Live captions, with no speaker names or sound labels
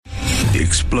The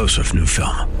explosive new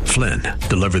film, Flynn,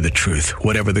 deliver the truth,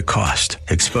 whatever the cost,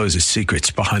 exposes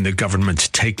secrets behind the government's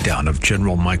takedown of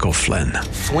General Michael Flynn.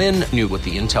 Flynn knew what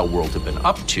the intel world had been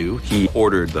up to. He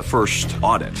ordered the first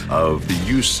audit of the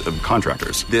use of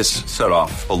contractors. This set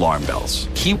off alarm bells.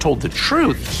 He told the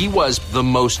truth. He was the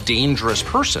most dangerous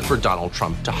person for Donald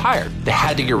Trump to hire. They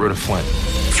had to get rid of Flynn.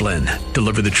 Flynn,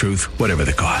 deliver the truth, whatever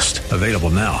the cost. Available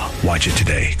now. Watch it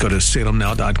today. Go to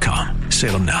salemnow.com.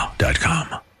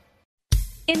 salemnow.com.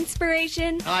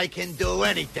 Inspiration. I can do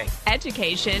anything.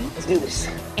 Education. Let's do this.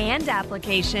 And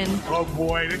application. Oh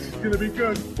boy, this is going to be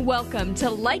good. Welcome to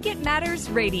Like It Matters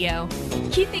Radio.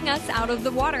 Keeping us out of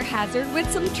the water hazard with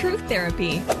some truth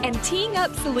therapy and teeing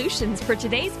up solutions for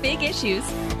today's big issues.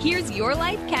 Here's your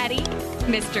life caddy,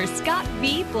 Mr. Scott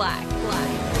V. Black.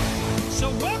 So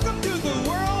welcome to the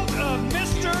world of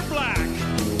Mr. Black.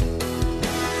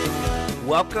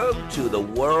 Welcome to the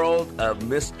world of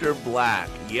Mr. Black.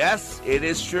 Yes, it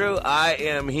is true. I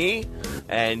am he,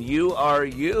 and you are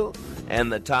you,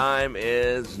 and the time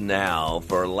is now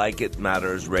for Like It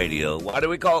Matters Radio. Why do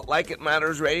we call it Like It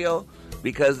Matters Radio?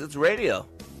 Because it's radio,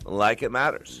 like it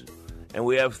matters. And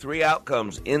we have three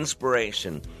outcomes: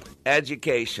 inspiration,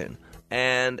 education,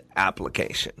 and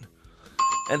application.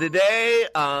 And today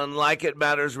on Like It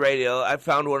Matters Radio, I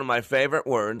found one of my favorite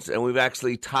words, and we've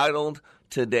actually titled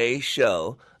today's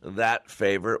show that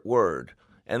favorite word.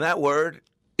 And that word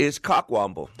is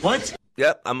cockwomble. What?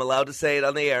 Yep, I'm allowed to say it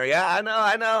on the air. Yeah, I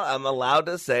know. I'm allowed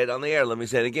to say it on the air. Let me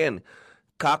say it again.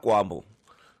 Cockwomble.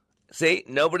 See,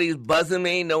 nobody's buzzing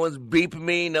me. No one's beeping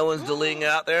me. No one's deleting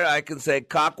out there. I can say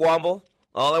cockwomble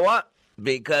all I want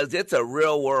because it's a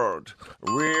real word.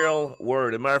 Real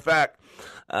word. As a matter of fact,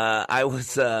 I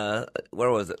was, where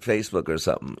was it? Facebook or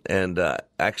something. And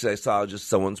actually I saw just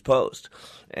someone's post.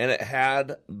 And it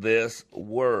had this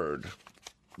word.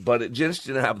 But it just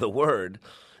didn't have the word.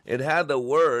 It had the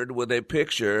word with a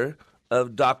picture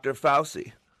of Dr.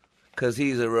 Fauci. Because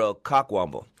he's a real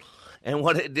cockwomble. And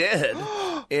what it did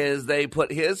is they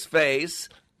put his face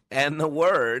and the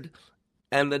word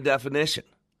and the definition.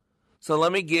 So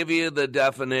let me give you the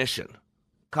definition.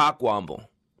 Cockwomble.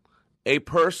 A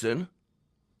person,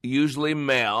 usually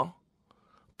male,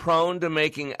 prone to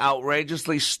making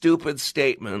outrageously stupid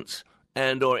statements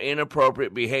and or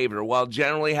inappropriate behavior while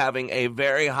generally having a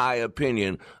very high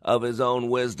opinion of his own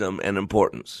wisdom and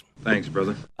importance. Thanks,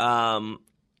 brother.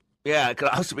 Yeah, it could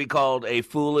also be called a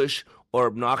foolish or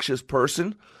obnoxious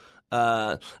person.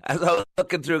 As I was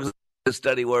looking through to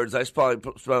study words, I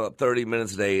probably spent about 30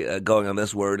 minutes a day going on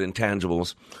this word,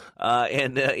 intangibles.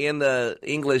 And in the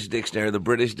English dictionary, the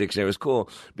British dictionary was cool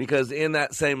because in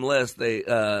that same list, they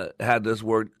had this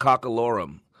word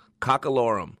cockalorum.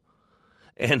 Cockalorum.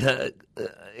 And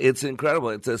it's incredible.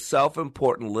 It's a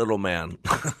self-important little man.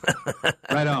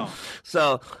 Right on.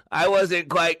 So I wasn't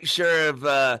quite sure if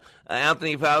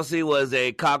Anthony Fauci was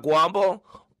a cockwomble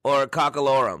or a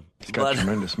cockalorum. He's got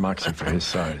tremendous moxie for his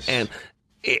size. And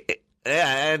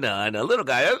yeah, I know. Little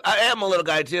guy. I am a little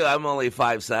guy, too. I'm only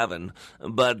 5'7",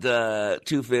 but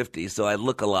 250, so I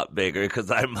look a lot bigger because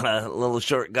I'm a little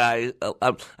short guy.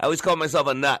 I always call myself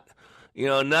a nut. You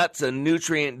know, nut's a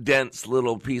nutrient-dense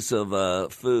little piece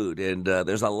of food, and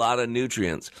there's a lot of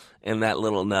nutrients in that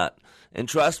little nut. And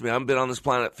trust me, I've been on this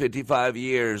planet 55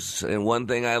 years, and one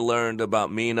thing I learned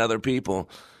about me and other people,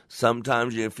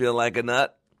 sometimes you feel like a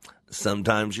nut,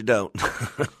 sometimes you don't.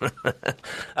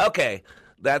 Okay,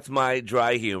 that's my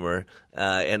dry humor,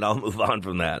 and I'll move on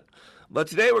from that. But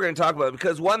today we're going to talk about it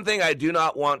because one thing I do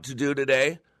not want to do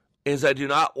today is I do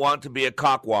not want to be a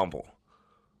cockwomble.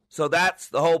 So that's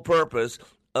the whole purpose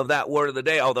of that word of the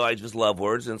day, although I just love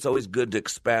words, and it's always good to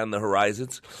expand the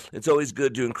horizons. It's always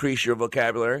good to increase your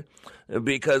vocabulary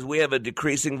because we have a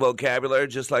decreasing vocabulary,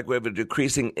 just like we have a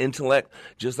decreasing intellect,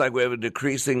 just like we have a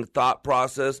decreasing thought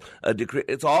process.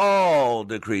 It's all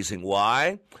decreasing.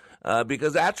 Why?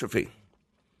 Because atrophy.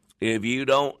 If you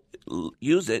don't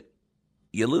use it,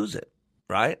 you lose it,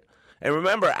 right? And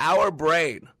remember, our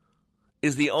brain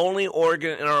is the only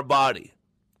organ in our body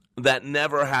that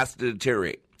never has to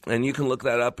deteriorate. And you can look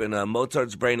that up in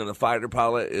Mozart's Brain and the Fighter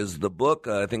Pilot is the book.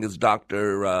 I think it's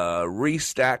Dr.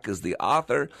 Restack is the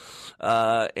author,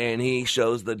 and he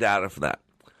shows the data for that.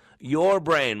 Your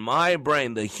brain, my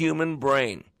brain, the human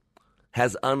brain,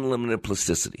 has unlimited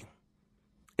plasticity.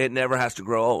 It never has to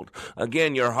grow old.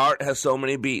 Again, your heart has so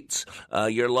many beats.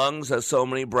 Your lungs have so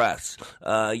many breaths.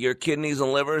 Your kidneys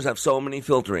and livers have so many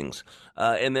filterings.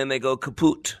 And then they go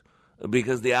kaput.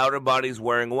 Because the outer body's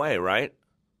wearing away, right?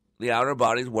 The outer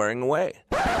body's wearing away.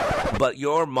 But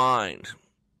your mind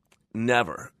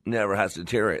never has to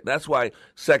deteriorate. That's why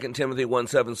 2 Timothy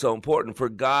 1:7 is so important. For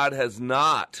God has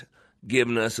not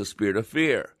given us a spirit of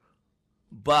fear.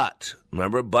 But,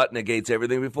 remember, but negates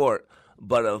everything before it,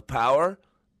 but of power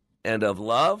and of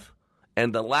love,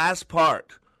 and the last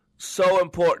part, so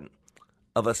important,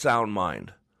 of a sound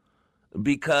mind.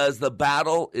 Because the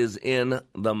battle is in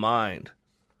the mind.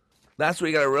 That's what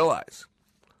you got to realize.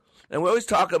 And we always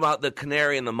talk about the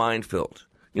canary in the minefield.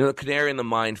 You know, the canary in the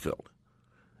minefield.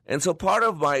 And so part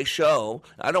of my show,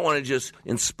 I don't want to just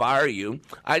inspire you.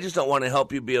 I just don't want to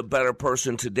help you be a better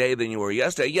person today than you were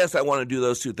yesterday. Yes, I want to do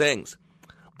those two things.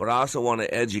 But I also want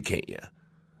to educate you.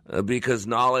 Because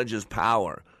knowledge is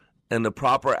power. And the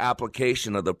proper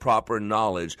application of the proper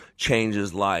knowledge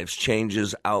changes lives,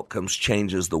 changes outcomes,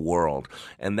 changes the world.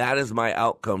 And that is my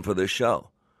outcome for this show.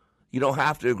 You don't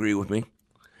have to agree with me.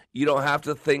 You don't have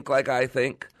to think like I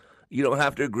think. You don't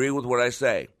have to agree with what I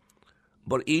say.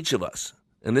 But each of us,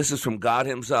 and this is from God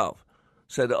himself,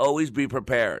 said to always be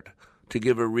prepared to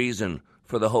give a reason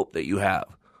for the hope that you have.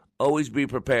 Always be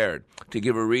prepared to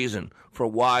give a reason for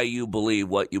why you believe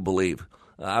what you believe.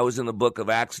 I was in the book of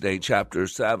Acts today, chapter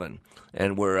 7,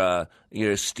 and where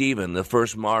Stephen, the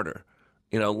first martyr,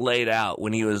 laid out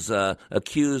when he was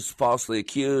falsely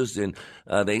accused, and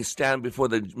they stand before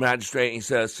the magistrate, and he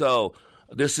says, "So,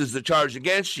 this is the charge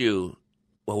against you.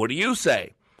 Well, what do you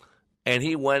say?" And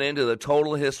he went into the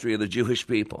total history of the Jewish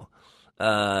people.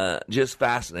 Just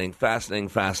fascinating,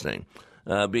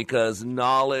 because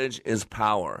knowledge is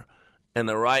power. And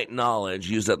the right knowledge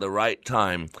used at the right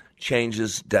time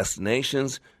changes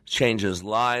destinations, changes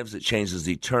lives, it changes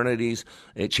eternities,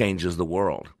 it changes the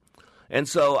world. And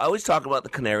so I always talk about the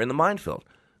canary in the minefield.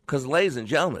 Because, ladies and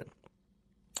gentlemen,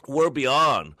 we're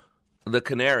beyond the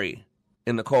canary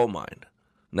in the coal mine.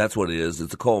 And that's what it is.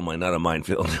 It's a coal mine, not a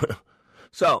minefield.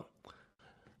 So,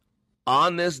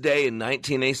 on this day in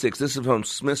 1986, this is from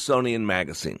Smithsonian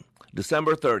Magazine,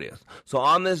 December 30th. So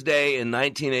on this day in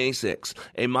 1986,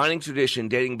 a mining tradition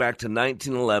dating back to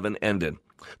 1911 ended.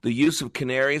 The use of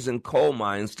canaries in coal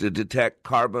mines to detect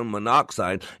carbon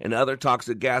monoxide and other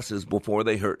toxic gases before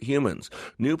they hurt humans.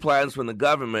 New plans from the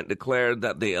government declared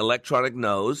that the electronic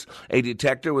nose, a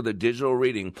detector with a digital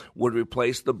reading, would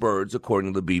replace the birds,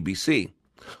 according to the BBC.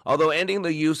 Although ending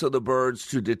the use of the birds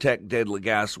to detect deadly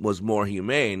gas was more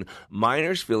humane,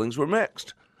 miners' feelings were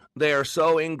mixed. They are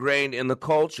so ingrained in the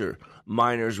culture.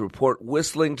 Miners report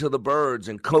whistling to the birds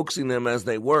and coaxing them as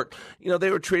they work. They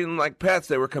were treating them like pets.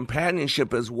 They were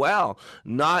companionship as well,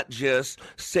 not just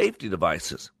safety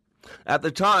devices. At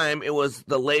the time, it was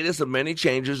the latest of many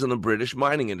changes in the British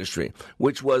mining industry,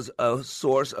 which was a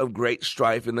source of great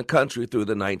strife in the country through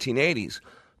the 1980s.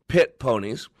 Pit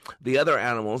ponies, the other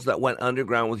animals that went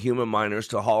underground with human miners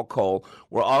to haul coal,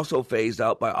 were also phased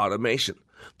out by automation.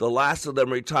 The last of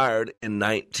them retired in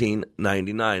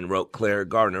 1999, wrote Claire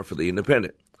Gardner for The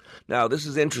Independent. Now, this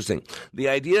is interesting. The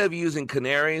idea of using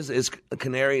canaries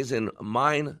in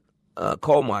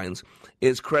coal mines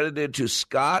is credited to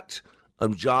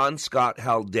John Scott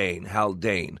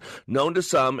Haldane, known to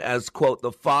some as, quote,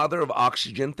 the father of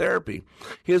oxygen therapy.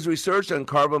 His research on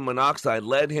carbon monoxide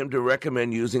led him to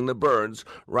recommend using the birds,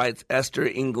 writes Esther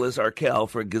Inglis Arkell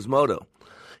for Gizmodo.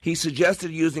 He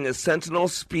suggested using a sentinel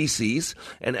species,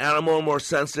 an animal more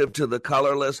sensitive to the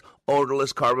colorless,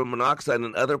 odorless carbon monoxide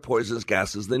and other poisonous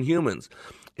gases than humans.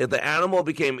 If the animal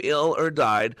became ill or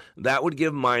died, that would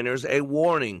give miners a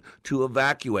warning to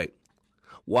evacuate.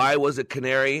 Why was a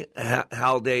canary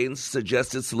Haldane's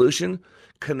suggested solution?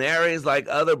 Canaries, like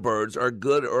other birds, are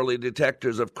good early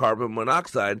detectors of carbon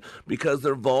monoxide because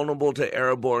they're vulnerable to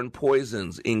airborne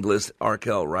poisons, Inglis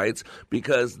Arkell writes,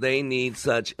 because they need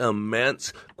such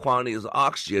immense quantities of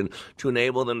oxygen to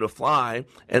enable them to fly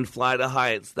and fly to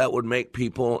heights that would make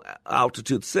people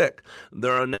altitude sick.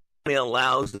 Their anatomy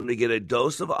allows them to get a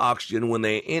dose of oxygen when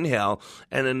they inhale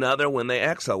and another when they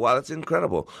exhale. Wow, that's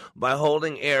incredible. By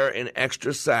holding air in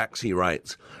extra sacs, he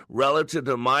writes. Relative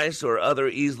to mice or other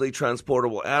easily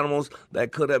transportable animals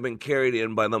that could have been carried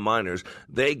in by the miners,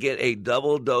 they get a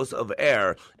double dose of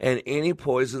air and any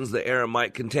poisons the air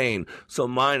might contain, so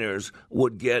miners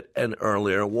would get an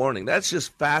earlier warning. That's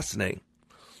just fascinating.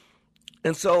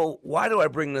 And so why do I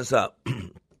bring this up?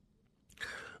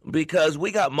 Because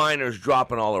we got miners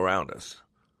dropping all around us.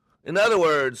 In other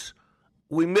words,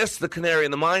 we missed the canary in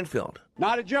the minefield.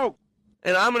 Not a joke.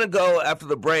 And I'm going to go, after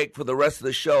the break for the rest of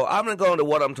the show, I'm going to go into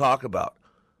what I'm talking about.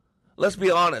 Let's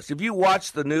be honest. If you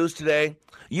watch the news today,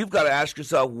 you've got to ask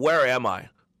yourself, where am I?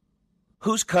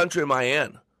 Whose country am I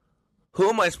in? Who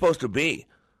am I supposed to be?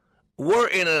 We're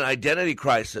in an identity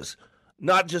crisis,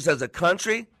 not just as a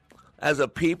country, as a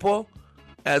people,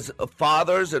 as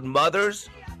fathers and mothers,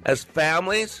 as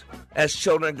families, as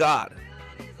children of God.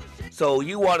 So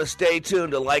you want to stay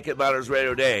tuned to Like It Matters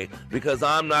Radio Day, because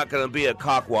I'm not going to be a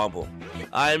cockwomble.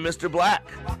 I'm Mr. Black,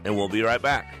 and we'll be right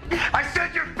back. I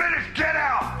said you're finished. Get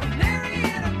out.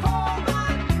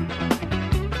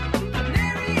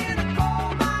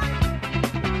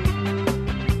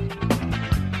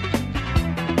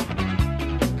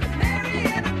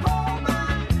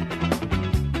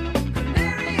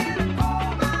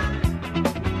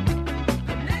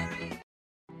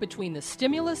 Between the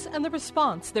stimulus and the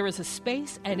response, there is a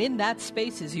space, and in that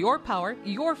space is your power,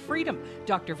 your freedom.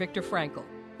 Dr. Viktor Frankl.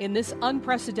 In this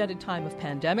unprecedented time of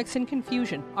pandemics and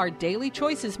confusion, our daily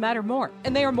choices matter more,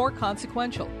 and they are more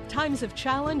consequential. Times of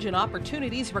challenge and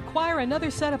opportunities require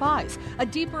another set of eyes, a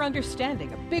deeper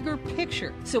understanding, a bigger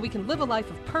picture, so we can live a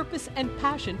life of purpose and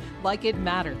passion like it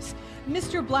matters.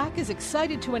 Mr. Black is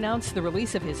excited to announce the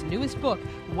release of his newest book,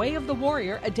 Way of the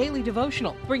Warrior, a daily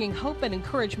devotional, bringing hope and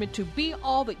encouragement to be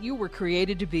all that you were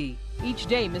created to be. Each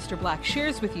day, Mr. Black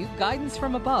shares with you guidance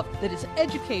from above that is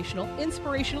educational,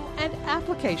 inspirational, and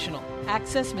applicational.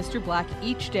 Access Mr. Black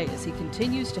each day as he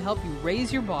continues to help you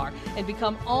raise your bar and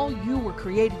become all you were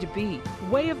created to be.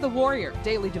 Way of the Warrior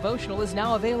Daily Devotional is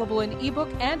now available in ebook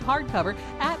and hardcover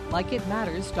at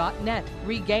likeitmatters.net.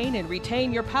 Regain and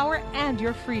retain your power and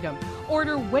your freedom.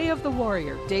 Order Way of the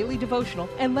Warrior Daily Devotional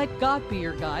and let God be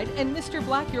your guide and Mr.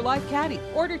 Black your life caddy.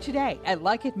 Order today at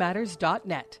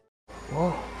likeitmatters.net.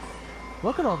 Whoa.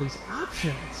 Look at all these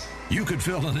options. You could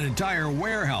fill an entire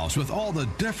warehouse with all the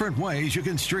different ways you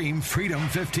can stream Freedom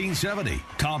 1570.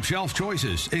 Top shelf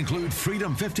choices include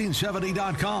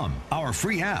freedom1570.com, our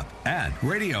free app, and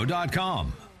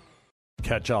radio.com.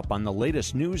 Catch up on the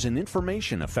latest news and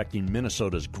information affecting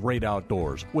Minnesota's great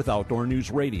outdoors with Outdoor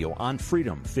News Radio on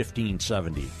Freedom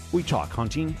 1570. We talk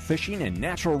hunting, fishing, and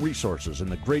natural resources in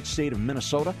the great state of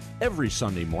Minnesota every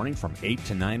Sunday morning from 8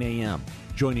 to 9 a.m.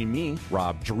 Joining me,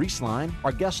 Rob Drieslein,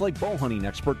 our guests like bow hunting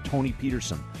expert Tony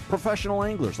Peterson, professional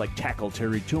anglers like Tackle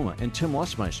Terry Tuma and Tim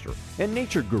Lesmeister, and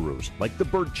nature gurus like the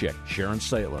Bird Chick, Sharon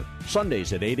Saitler.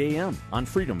 Sundays at 8 a.m. on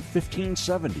Freedom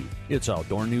 1570. It's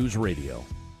Outdoor News Radio.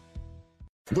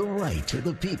 The right of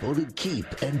the people to keep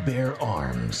and bear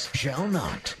arms shall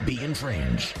not be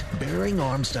infringed.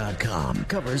 BearingArms.com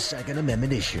covers Second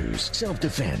Amendment issues,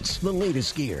 self-defense, the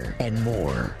latest gear, and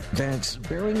more. That's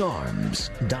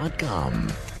BearingArms.com.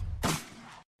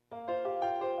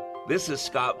 This is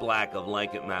Scott Black of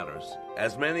Like It Matters.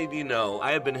 As many of you know,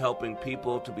 I have been helping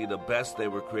people to be the best they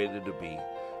were created to be.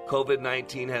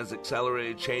 COVID-19 has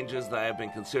accelerated changes that I have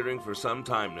been considering for some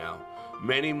time now.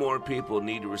 Many more people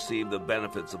need to receive the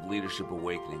benefits of Leadership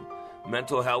Awakening.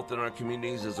 Mental health in our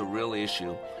communities is a real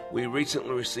issue. We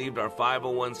recently received our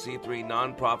 501c3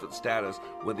 nonprofit status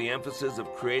with the emphasis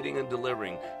of creating and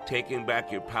delivering, taking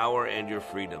back your power and your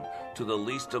freedom to the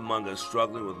least among us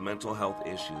struggling with mental health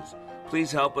issues.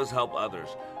 Please help us help others.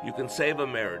 You can save a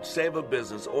marriage, save a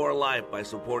business, or a life by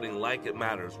supporting Like It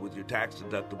Matters with your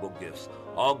tax-deductible gifts.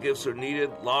 All gifts are needed,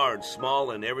 large,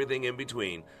 small, and everything in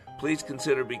between. Please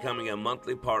consider becoming a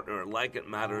monthly partner at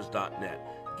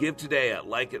likeitmatters.net. Give today at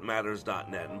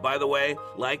likeitmatters.net. And by the way,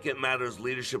 Like It Matters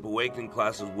Leadership Awakening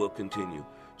classes will continue.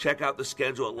 Check out the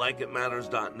schedule at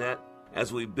likeitmatters.net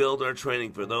as we build our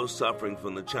training for those suffering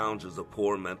from the challenges of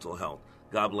poor mental health.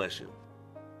 God bless you.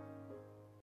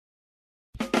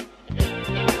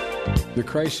 The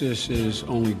crisis is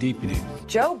only deepening.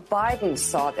 Joe Biden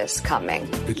saw this coming.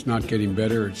 It's not getting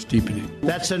better, it's deepening.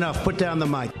 That's enough. Put down the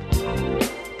mic.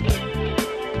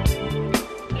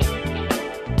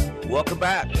 Welcome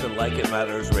back to Like It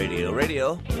Matters Radio.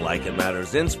 Radio, Like It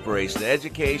Matters, inspiration,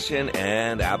 education,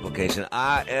 and application.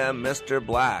 I am Mr.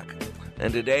 Black,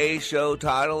 and today's show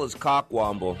title is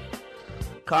Cockwomble.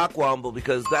 Cockwomble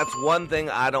because that's one thing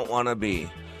I don't want to be.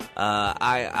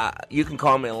 You can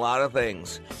call me a lot of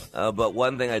things, but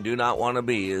one thing I do not want to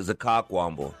be is a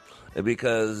cockwomble.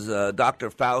 Because Dr.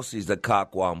 Fauci's a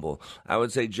cockwomble. I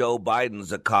would say Joe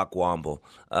Biden's a cockwomble.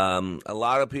 A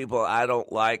lot of people I don't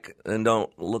like and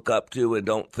don't look up to and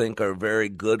don't think are very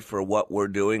good for what we're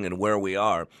doing and where we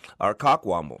are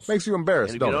cockwombles. Makes you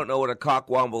embarrassed, and if you don't know what a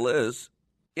cockwomble is,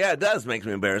 yeah, it does make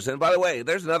me embarrassed. And by the way,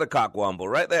 there's another cockwomble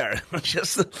right there.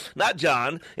 Just not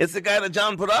John. It's the guy that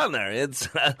John put on there. It's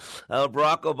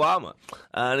Barack Obama.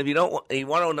 And if you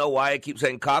want to know why I keep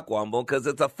saying cockwomble, because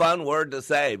it's a fun word to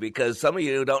say. Because some of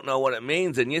you don't know what it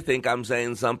means, and you think I'm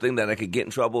saying something that I could get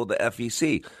in trouble with the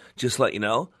FEC. Just let you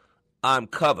know, I'm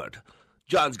covered.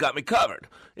 John's got me covered.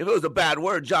 If it was a bad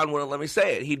word, John wouldn't let me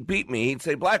say it. He'd beat me. He'd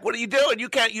say, "Black, what are you doing? You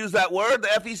can't use that word. The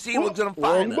FEC was going to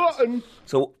fine us." Button.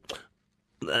 So.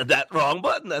 That wrong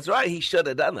button. That's right. He should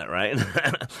have done that, right?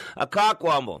 A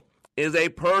cockwomble is a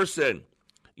person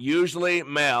usually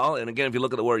male, and again, if you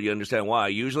look at the word, you understand why,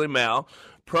 usually male,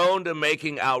 prone to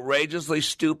making outrageously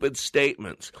stupid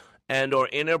statements and or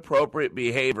inappropriate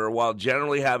behavior while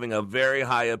generally having a very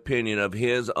high opinion of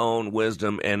his own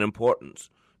wisdom and importance.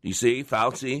 You see,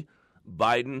 Fauci,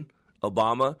 Biden,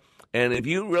 Obama, and if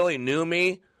you really knew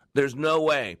me, there's no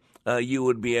way you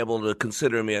would be able to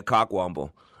consider me a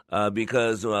cockwomble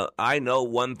because I know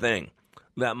one thing,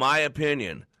 that my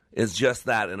opinion is just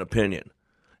that, an opinion.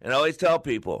 And I always tell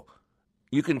people,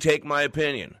 you can take my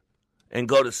opinion and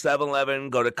go to 7-Eleven,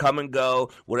 go to Come and Go,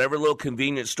 whatever little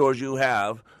convenience stores you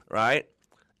have, right?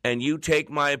 And you take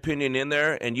my opinion in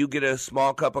there and you get a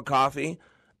small cup of coffee,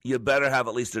 you better have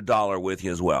at least $1 with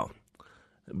you as well.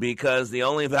 Because the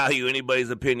only value anybody's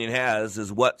opinion has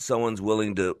is what someone's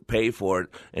willing to pay for it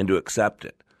and to accept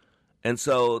it. And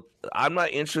so I'm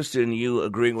not interested in you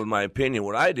agreeing with my opinion.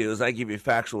 What I do is I give you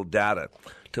factual data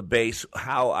to base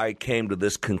how I came to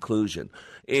this conclusion.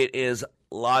 It is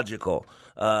logical.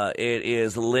 It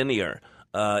is linear.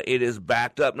 It is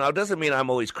backed up. Now, it doesn't mean I'm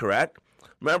always correct.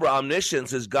 Remember,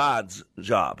 omniscience is God's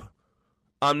job.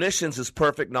 Omniscience is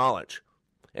perfect knowledge.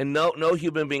 And no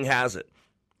human being has it.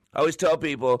 I always tell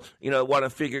people, want to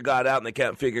figure God out and they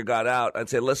can't figure God out. I'd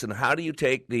say, listen, how do you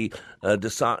take the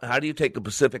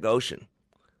Pacific Ocean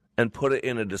and put it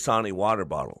in a Dasani water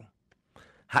bottle?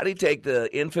 How do you take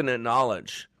the infinite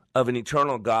knowledge of an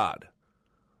eternal God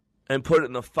and put it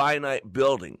in the finite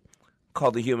building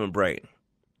called the human brain?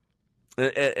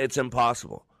 It's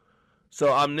impossible. So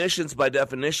omniscience, by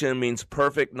definition, means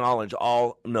perfect knowledge,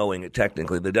 all-knowing,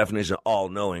 technically. The definition of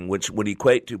all-knowing, which would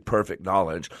equate to perfect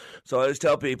knowledge. So I always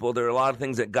tell people there are a lot of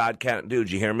things that God can't do.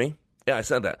 Did you hear me? Yeah, I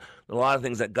said that. There are a lot of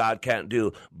things that God can't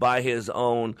do by his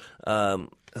own,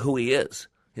 who he is,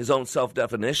 his own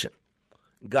self-definition.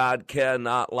 God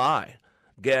cannot lie.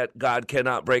 God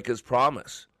cannot break his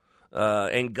promise.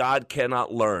 And God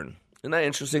cannot learn. Isn't that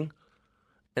interesting?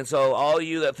 And so all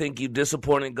you that think you've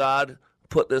disappointed God,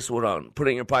 put this one on. Put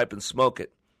it in your pipe and smoke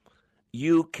it.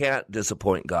 You can't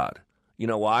disappoint God. You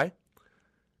know why?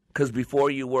 Because before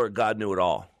you were, God knew it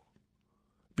all.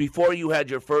 Before you had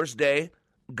your first day,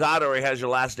 God already has your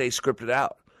last day scripted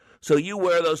out. So you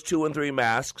wear those 2 and 3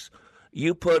 masks.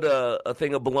 You put a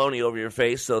thing of bologna over your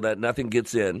face so that nothing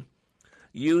gets in.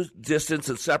 You distance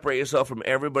and separate yourself from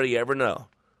everybody you ever know.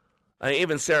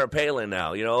 Even Sarah Palin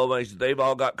now, they've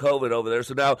all got COVID over there.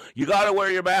 So now you got to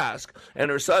wear your mask. And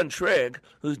her son, Trig,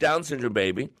 who's Down syndrome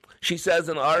baby, she says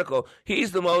in the article,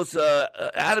 he's the most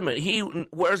adamant. He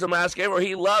wears a mask everywhere.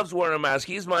 He loves wearing a mask.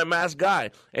 He's my mask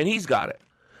guy. And he's got it.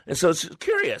 And so it's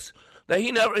curious that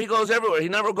he goes everywhere. He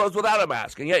never goes without a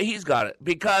mask. And yet he's got it.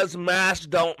 Because masks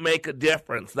don't make a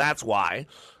difference. That's why.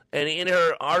 And in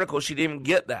her article, she didn't even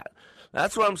get that.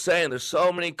 That's what I'm saying. There's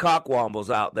so many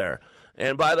cockwombles out there.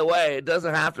 And by the way, it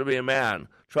doesn't have to be a man.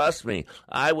 Trust me.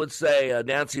 I would say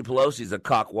Nancy Pelosi's a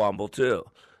cockwomble too.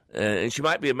 And she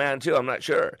might be a man too, I'm not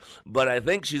sure. But I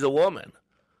think she's a woman.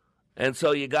 And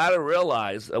so you got to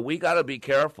realize we got to be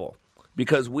careful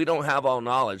because we don't have all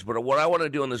knowledge. But what I want to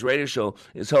do on this radio show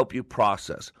is help you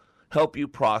process.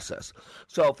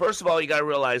 So first of all, you got to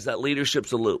realize that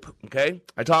leadership's a loop, okay?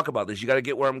 I talk about this. You got to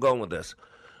get where I'm going with this.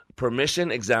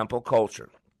 Permission, example, culture.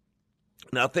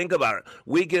 Now, think about it.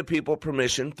 We give people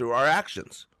permission through our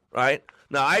actions, right?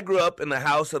 Now, I grew up in the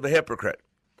house of a hypocrite.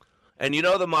 And you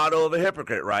know the motto of a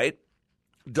hypocrite, right?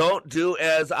 Don't do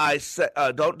as I say,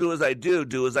 don't do as I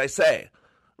do as I say,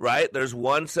 right? There's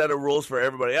one set of rules for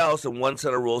everybody else and one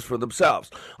set of rules for themselves.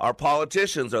 Our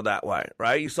politicians are that way,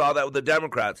 right? You saw that with the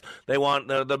Democrats. They want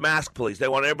the mask police. They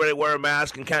want everybody to wear a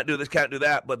mask and can't do this, can't do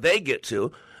that, but they get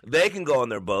to. They can go on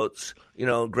their boats,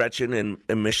 Gretchen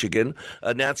in Michigan,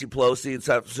 Nancy Pelosi in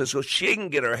San Francisco. She can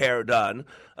get her hair done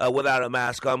without a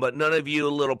mask on, but none of you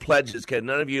little pledges can.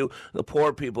 None of you, the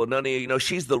poor people, none of you,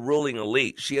 she's the ruling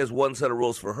elite. She has one set of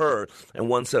rules for her and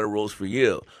one set of rules for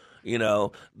you.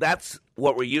 That's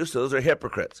what we're used to. Those are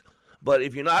hypocrites. But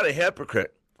if you're not a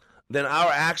hypocrite, then our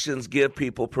actions give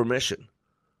people permission.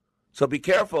 So be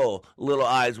careful, little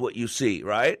eyes, what you see,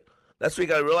 right? That's what you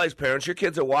got to realize, parents. Your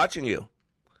kids are watching you.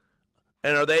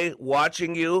 And are they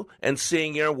watching you and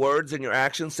seeing your words and your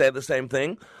actions say the same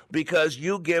thing? Because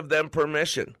you give them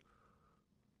permission.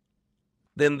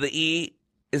 Then the E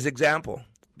is example.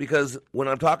 Because when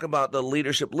I'm talking about the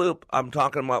leadership loop, I'm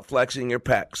talking about flexing your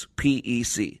pecs,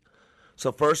 P-E-C.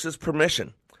 So first is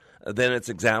permission. Then it's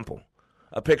example.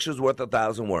 A picture's worth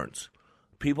 1,000 words.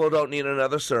 People don't need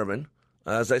another sermon.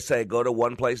 As I say, go to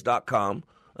oneplace.com.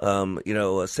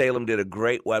 Salem did a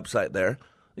great website there.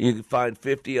 You can find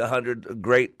 50, 100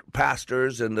 great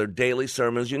pastors and their daily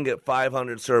sermons. You can get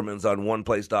 500 sermons on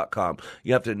oneplace.com.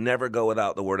 You have to never go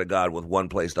without the Word of God with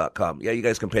oneplace.com. Yeah, you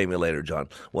guys can pay me later, John.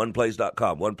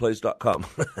 Oneplace.com, oneplace.com.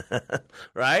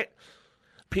 Right?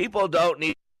 People don't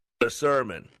need a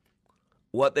sermon.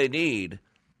 What they need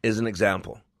is an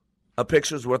example. A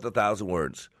picture's worth 1,000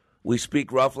 words. We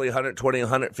speak roughly 120,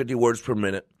 150 words per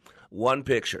minute. One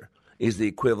picture is the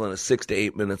equivalent of 6 to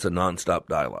 8 minutes of nonstop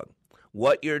dialogue.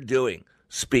 What you're doing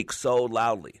speaks so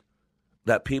loudly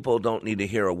that people don't need to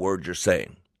hear a word you're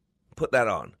saying. Put that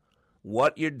on.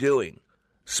 What you're doing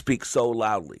speaks so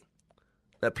loudly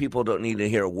that people don't need to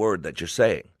hear a word that you're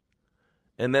saying.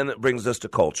 And then it brings us to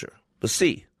culture. The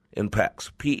C in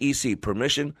PECS. P-E-C,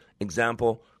 permission,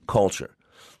 example, culture.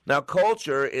 Now,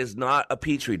 culture is not a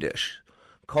petri dish.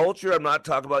 Culture, I'm not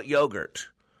talking about yogurt.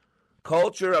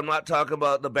 Culture, I'm not talking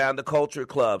about the band The Culture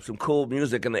Club, some cool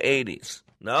music in the 80s.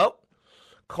 Nope.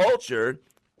 Culture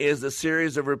is a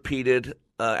series of repeated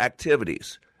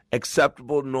activities,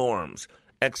 acceptable norms,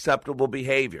 acceptable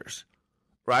behaviors,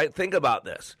 right? Think about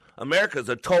this. America's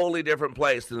a totally different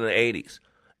place than the 80s,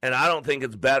 and I don't think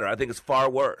it's better. I think it's far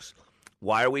worse.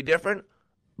 Why are we different?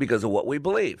 Because of what we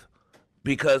believe,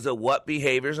 because of what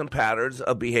behaviors and patterns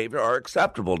of behavior are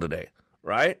acceptable today,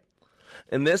 right?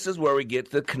 And this is where we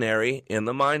get the canary in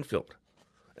the minefield,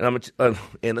 and I'm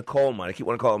in the coal mine. I keep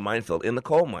wanting to call it a minefield, in the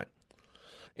coal mine.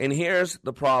 And here's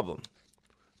the problem.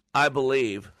 I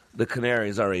believe the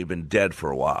canary's already been dead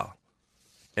for a while.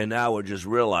 And now we're just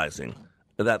realizing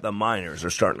that the miners are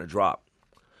starting to drop.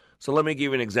 So let me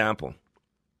give you an example.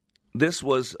 This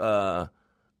was from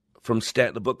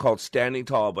the book called Standing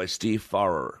Tall by Steve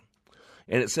Farrar.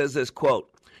 And it says this,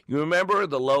 quote, "You remember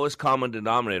the lowest common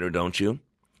denominator, don't you?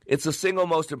 It's the single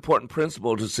most important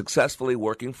principle to successfully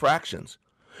working fractions.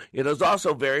 It is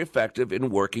also very effective in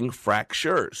working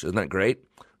fractures." Isn't that great?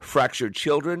 Fractured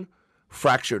children,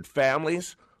 fractured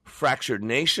families, fractured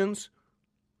nations.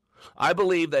 I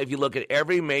believe that if you look at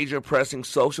every major pressing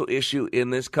social issue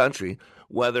in this country,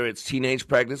 whether it's teenage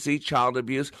pregnancy, child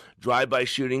abuse, drive-by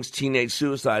shootings, teenage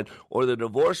suicide, or the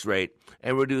divorce rate,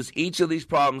 and reduce each of these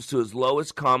problems to its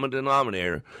lowest common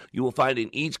denominator, you will find in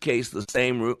each case the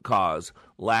same root cause,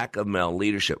 lack of male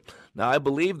leadership. Now, I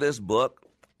believe this book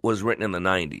was written in the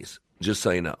 90s, just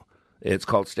so you know. It's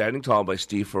called Standing Tall by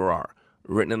Steve Farrar,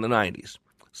 written in the 90s.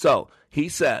 So, he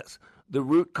says, the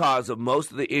root cause of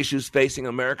most of the issues facing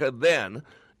America then,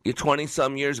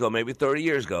 20-some years ago, maybe 30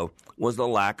 years ago, was the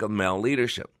lack of male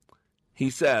leadership. He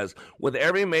says, with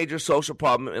every major social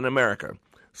problem in America,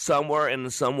 somewhere and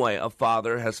in some way, a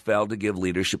father has failed to give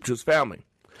leadership to his family.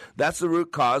 That's the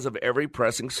root cause of every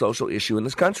pressing social issue in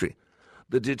this country.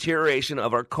 The deterioration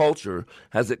of our culture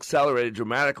has accelerated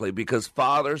dramatically because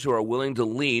fathers who are willing to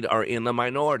lead are in the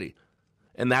minority.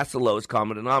 And that's the lowest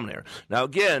common denominator. Now,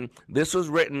 again, this was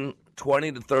written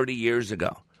 20 to 30 years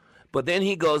ago. But then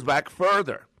he goes back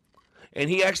further. And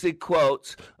he actually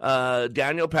quotes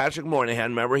Daniel Patrick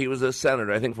Moynihan. Remember, he was a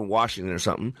senator, I think, from Washington or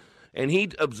something. And he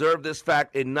observed this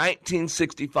fact in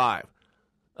 1965.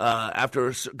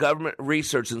 After government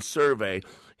research and survey,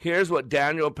 here's what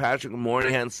Daniel Patrick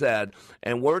Moynihan said.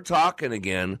 And we're talking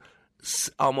again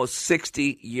almost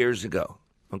 60 years ago.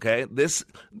 Okay? This,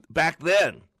 back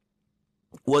then,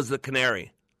 was the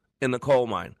canary in the coal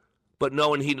mine, but no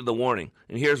one heeded the warning.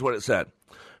 And here's what it said.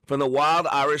 From the wild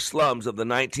Irish slums of the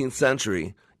 19th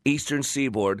century, eastern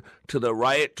seaboard, to the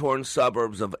riot-torn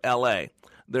suburbs of L.A.,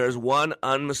 there is one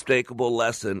unmistakable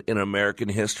lesson in American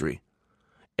history.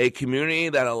 A community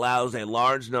that allows a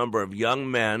large number of young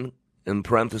men, in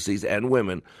parentheses, and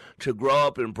women, to grow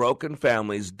up in broken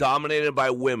families dominated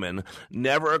by women,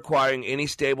 never acquiring any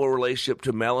stable relationship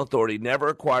to male authority, never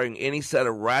acquiring any set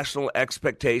of rational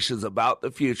expectations about the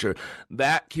future,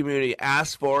 that community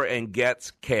asks for and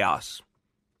gets chaos.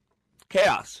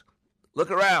 Chaos.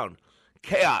 Look around.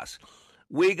 Chaos.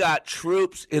 We got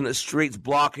troops in the streets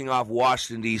blocking off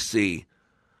Washington, D.C.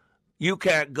 You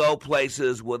can't go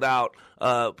places without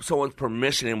someone's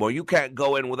permission anymore. You can't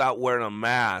go in without wearing a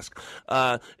mask.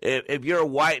 If you're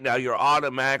white now, you're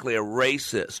automatically a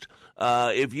racist.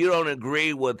 If you don't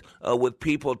agree with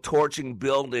people torching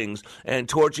buildings and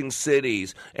torching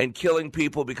cities and killing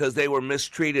people because they were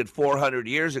mistreated 400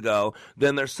 years ago,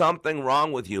 then there's something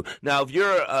wrong with you. Now, if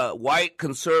you're a white,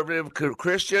 conservative,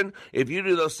 Christian, if you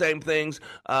do those same things,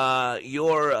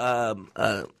 you're a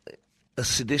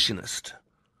seditionist.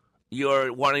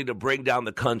 You're wanting to bring down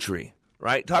the country,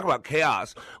 right? Talk about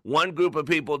chaos. One group of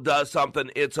people does something,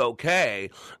 it's okay,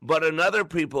 but another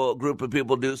group of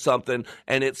people do something,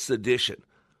 and it's sedition.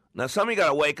 Now, some of you got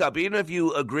to wake up. Even if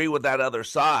you agree with that other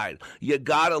side, you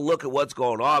got to look at what's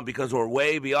going on because we're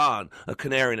way beyond a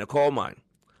canary in a coal mine.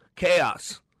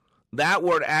 Chaos. That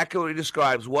word accurately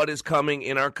describes what is coming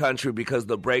in our country because of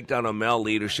the breakdown of male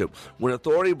leadership. When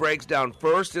authority breaks down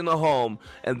first in the home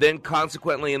and then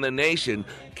consequently in the nation,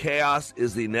 chaos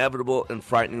is the inevitable and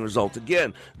frightening result.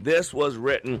 Again, this was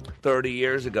written 30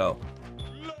 years ago.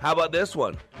 How about this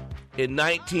one? In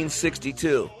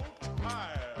 1962,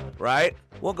 right?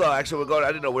 We'll go. Actually, we'll go. I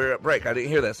didn't know we were at break. I didn't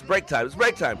hear this. Break time. It's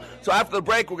break time. So after the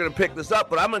break, we're going to pick this up,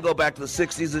 but I'm going to go back to the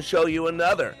 60s and show you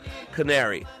another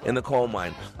canary in the coal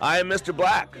mine. I am Mr.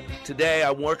 Black. Today,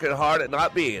 I'm working hard at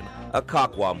not being a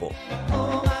cockwomble.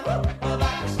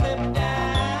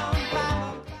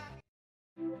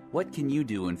 What can you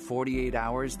do in 48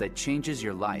 hours that changes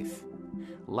your life?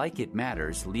 Like It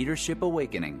Matters Leadership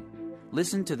Awakening.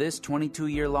 Listen to this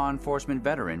 22-year law enforcement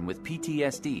veteran with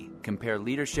PTSD compare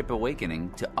Leadership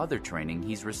Awakening to other training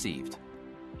he's received.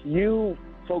 You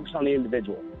focus on the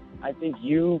individual. I think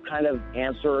you kind of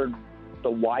answered the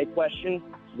why question,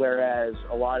 whereas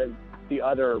a lot of the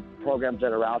other programs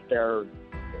that are out there,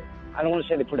 I don't want to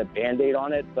say they put a Band-Aid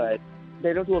on it, but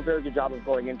they don't do a very good job of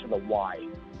going into the why.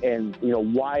 And,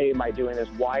 why am I doing this?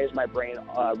 Why is my brain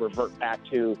revert back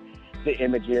to the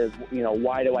images?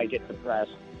 Why do I get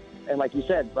depressed? And like you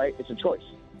said, right, it's a choice.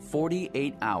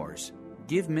 48 hours.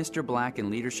 Give Mr. Black and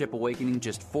Leadership Awakening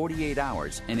just 48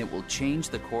 hours, and it will change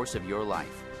the course of your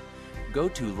life. Go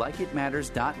to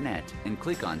likeitmatters.net and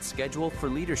click on Schedule for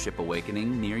Leadership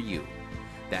Awakening near you.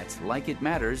 That's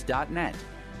likeitmatters.net.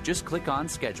 Just click on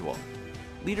Schedule.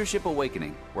 Leadership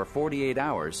Awakening, where 48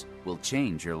 hours will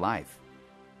change your life.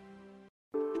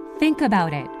 Think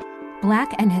about it.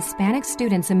 Black and Hispanic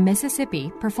students in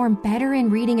Mississippi perform better in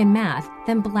reading and math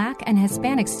than Black and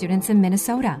Hispanic students in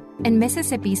Minnesota. And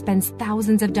Mississippi spends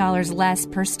thousands of dollars less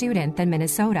per student than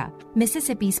Minnesota.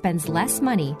 Mississippi spends less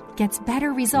money, gets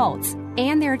better results,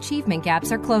 and their achievement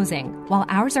gaps are closing, while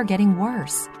ours are getting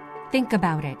worse. Think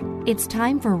about it. It's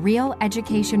time for real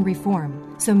education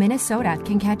reform, so Minnesota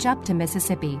can catch up to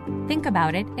Mississippi. Think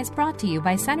About It is brought to you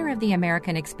by Center of the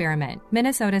American Experiment,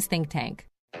 Minnesota's think tank.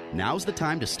 Now's the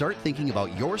time to start thinking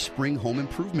about your spring home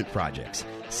improvement projects.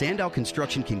 Sandow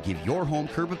Construction can give your home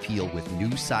curb appeal with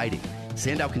new siding.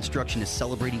 Sandow Construction is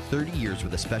celebrating 30 years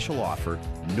with a special offer,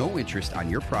 no interest on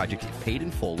your project if paid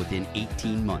in full within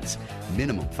 18 months.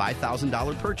 Minimum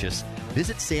 $5,000 purchase.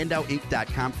 Visit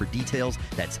sandowinc.com for details.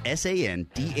 That's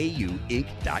SANDAU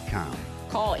Inc.com.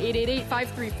 Call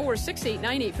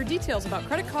 888-534-6898 for details about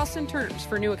credit costs and terms.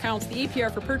 For new accounts, the APR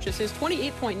for purchase is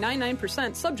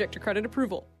 28.99%, subject to credit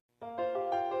approval.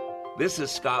 This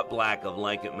is Scott Black of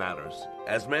Like It Matters.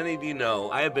 As many of you know,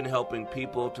 I have been helping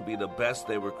people to be the best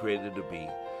they were created to be.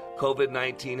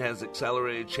 COVID-19 has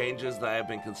accelerated changes that I have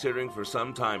been considering for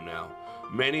some time now.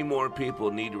 Many more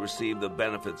people need to receive the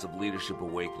benefits of Leadership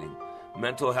Awakening.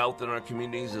 Mental health in our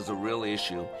communities is a real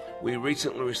issue. We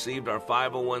recently received our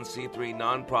 501c3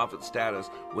 nonprofit status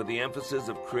with the emphasis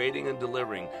of creating and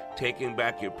delivering, taking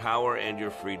back your power and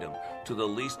your freedom to the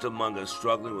least among us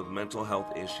struggling with mental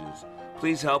health issues.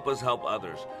 Please help us help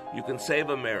others. You can save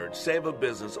a marriage, save a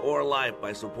business, or a life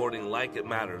by supporting Like It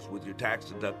Matters with your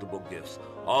tax-deductible gifts.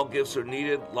 All gifts are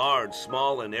needed, large,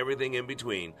 small, and everything in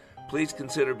between. Please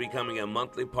consider becoming a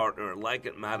monthly partner at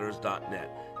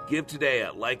likeitmatters.net. Give today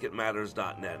at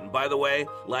likeitmatters.net. And by the way,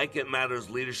 Like It Matters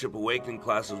Leadership Awakening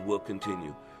classes will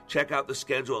continue. Check out the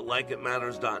schedule at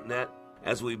likeitmatters.net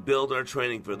as we build our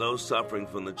training for those suffering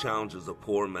from the challenges of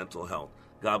poor mental health.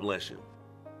 God bless you.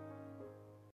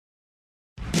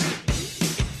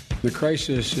 The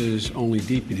crisis is only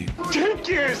deepening. Take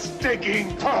your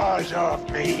stinking paws off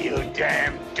me, you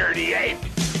damn dirty ape!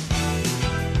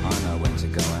 I know when to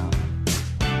go out.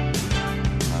 I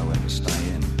know when to stay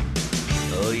in.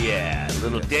 Oh yeah,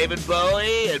 little David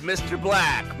Bowie and Mr.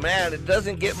 Black. Man, it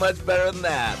doesn't get much better than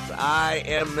that. I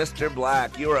am Mr.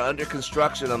 Black. You are under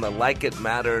construction on the Like It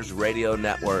Matters radio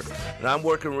network. And I'm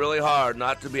working really hard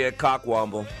not to be a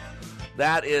cockwomble.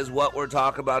 That is what we're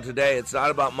talking about today. It's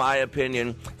not about my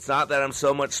opinion. It's not that I'm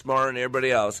so much smarter than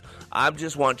everybody else. I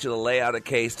just want you to lay out a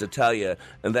case to tell you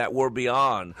that we're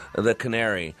beyond the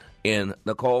canary in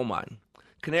the coal mine.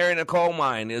 Canary in a coal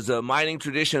mine is a mining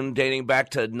tradition dating back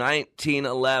to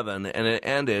 1911, and it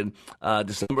ended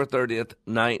December 30th,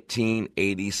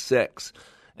 1986.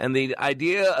 And the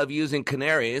idea of using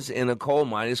canaries in a coal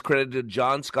mine is credited to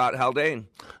John Scott Haldane,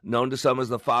 known to some as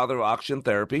the father of oxygen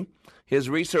therapy. His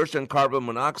research on carbon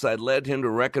monoxide led him to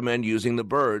recommend using the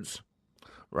birds,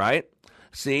 right?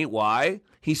 See, why?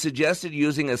 He suggested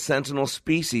using a sentinel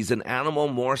species, an animal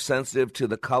more sensitive to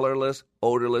the colorless,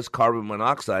 odorless carbon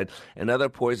monoxide and other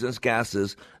poisonous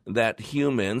gases that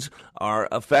humans are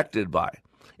affected by.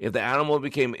 If the animal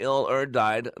became ill or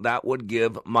died, that would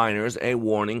give miners a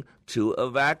warning to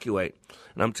evacuate.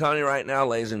 And I'm telling you right now,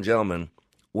 ladies and gentlemen,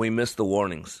 we missed the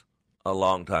warnings a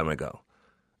long time ago.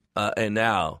 And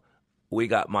now we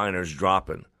got miners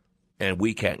dropping, and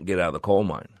we can't get out of the coal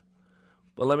mine.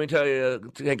 But let me tell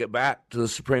you, to take it back to the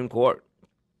Supreme Court,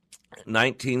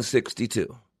 1962.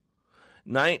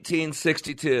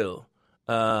 1962,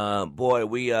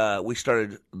 we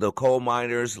started, the coal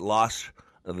miners lost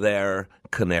their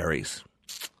canaries.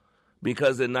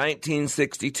 Because in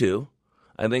 1962,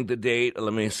 I think the date,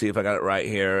 let me see if I got it right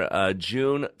here,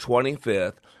 June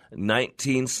 25th,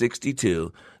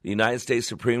 1962, the United States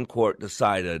Supreme Court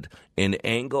decided in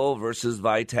Engel versus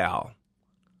Vitale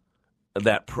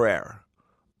that prayer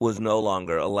was no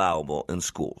longer allowable in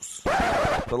schools.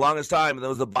 For the longest time, there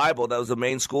was the Bible, that was the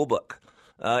main school book.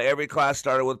 Every class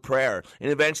started with prayer.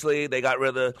 And eventually, they got rid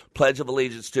of the Pledge of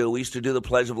Allegiance, too. We used to do the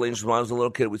Pledge of Allegiance when I was a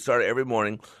little kid. We started every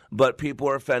morning, but people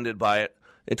were offended by it.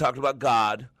 They talked about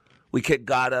God. We kicked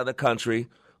God out of the country.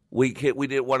 We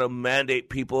didn't want to mandate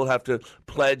people have to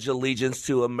pledge allegiance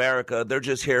to America. They're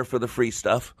just here for the free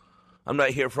stuff. I'm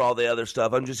not here for all the other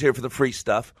stuff. I'm just here for the free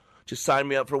stuff. Just sign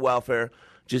me up for welfare.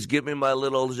 Just give me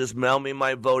just mail me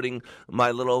my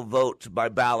little vote by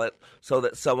ballot so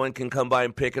that someone can come by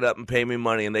and pick it up and pay me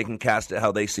money and they can cast it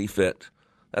how they see fit.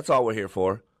 That's all we're here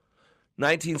for.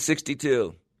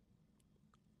 1962,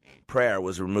 prayer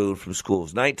was removed from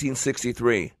schools.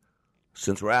 1963,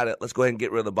 since we're at it, let's go ahead and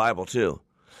get rid of the Bible too.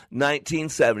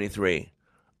 1973,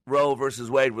 Roe versus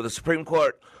Wade, where the Supreme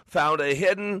Court found a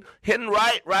hidden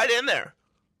right in there.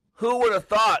 Who would have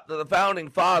thought that the Founding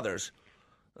Fathers,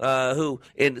 who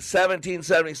in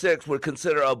 1776 would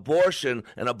consider abortion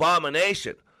an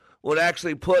abomination, would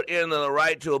actually put in the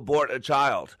right to abort a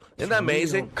child? Isn't that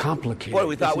amazing? Complicated. Boy,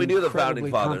 we thought we knew the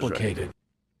Founding Fathers. Complicated. Right?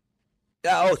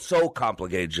 Yeah, oh, so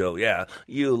complicated, Joe. Yeah,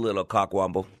 you little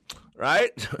cockwomble.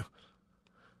 Right?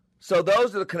 So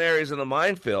those are the canaries in the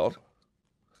minefield.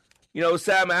 You know,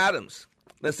 Sam Adams,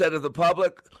 that said if the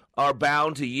public are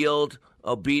bound to yield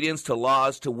obedience to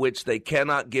laws to which they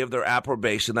cannot give their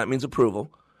approbation, that means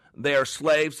approval, they are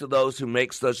slaves to those who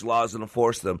make such laws and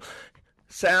enforce them.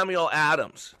 Samuel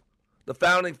Adams, the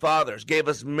Founding Fathers, gave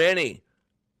us many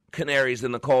canaries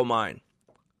in the coal mine,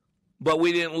 but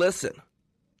we didn't listen.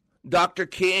 Dr.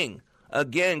 King,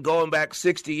 again, going back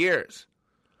 60 years,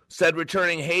 said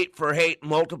returning hate for hate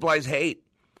multiplies hate,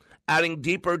 adding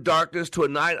deeper darkness to a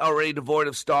night already devoid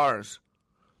of stars.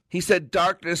 He said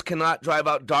darkness cannot drive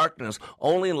out darkness.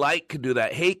 Only light can do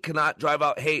that. Hate cannot drive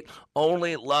out hate.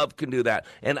 Only love can do that.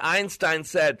 And Einstein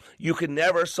said you can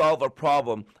never solve a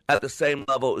problem at the same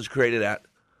level it was created at.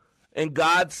 And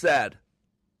God said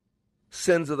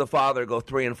sins of the father go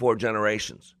 3 and 4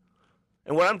 generations.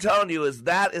 And what I'm telling you is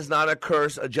that is not a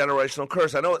curse, a generational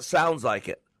curse. I know it sounds like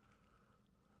it.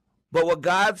 But what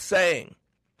God's saying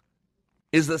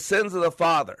is the sins of the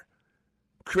father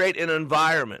create an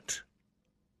environment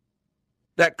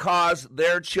that cause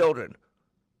their children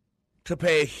to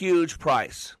pay a huge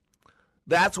price.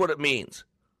 That's what it means.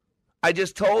 I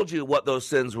just told you what those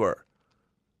sins were.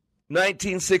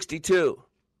 1962,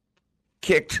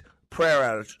 kicked prayer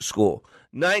out of school.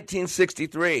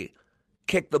 1963,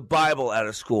 kicked the Bible out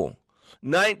of school.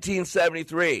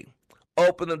 1973,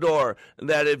 open the door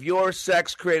that if your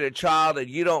sex created a child and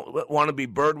you don't want to be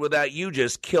burdened with that, you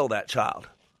just kill that child.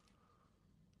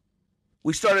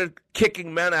 We started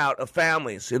kicking men out of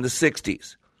families in the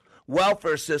 60s.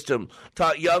 Welfare system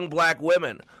taught young black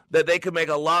women that they could make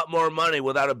a lot more money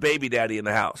without a baby daddy in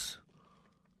the house.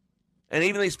 And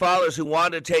even these fathers who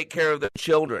wanted to take care of their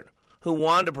children, who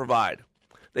wanted to provide,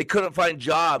 they couldn't find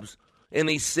jobs in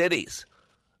these cities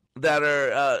that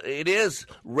are, it is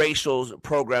racial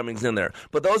programming's in there.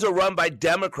 But those are run by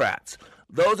Democrats.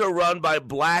 Those are run by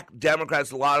black Democrats,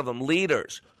 a lot of them,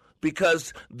 leaders,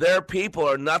 because their people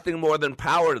are nothing more than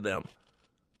power to them.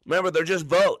 Remember, they're just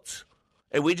votes.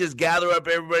 And we just gather up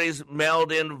everybody's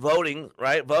mailed-in voting,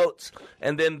 right, votes,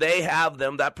 and then they have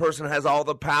them. That person has all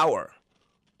the power.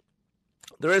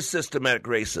 There is systematic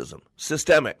racism,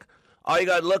 systemic. All you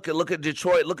got to look at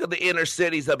Detroit. Look at the inner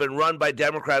cities that have been run by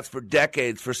Democrats for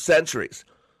decades, for centuries.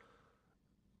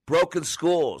 Broken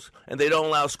schools, and they don't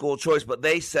allow school choice, but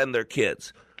they send their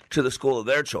kids to the school of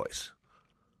their choice.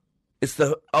 It's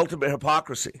the ultimate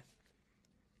hypocrisy.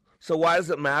 So why does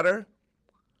it matter?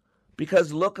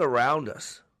 Because look around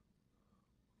us.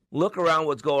 Look around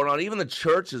what's going on. Even the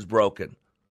church is broken.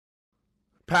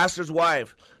 Pastor's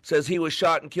wife says he was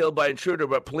shot and killed by an intruder,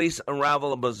 but police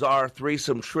unravel a bizarre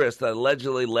threesome tryst that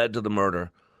allegedly led to the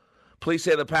murder. Police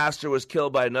say the pastor was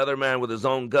killed by another man with his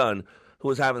own gun who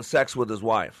was having sex with his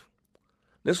wife.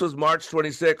 This was March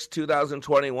 26,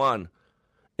 2021.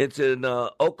 It's in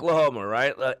Oklahoma,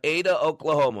 right? Ada,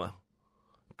 Oklahoma.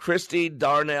 Christy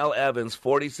Darnell Evans,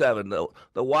 47,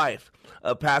 the wife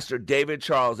of Pastor David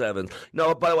Charles Evans.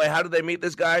 No, by the way, how did they meet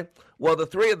this guy? Well, the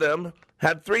three of them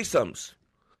had threesomes.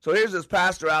 So here's this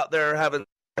pastor out there having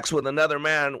sex with another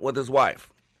man with his wife.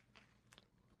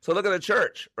 So look at the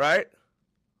church, right?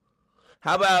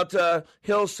 How about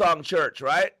Hillsong Church,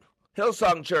 right?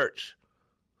 Hillsong Church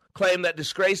claimed that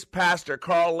disgraced pastor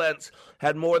Carl Lentz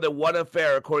had more than one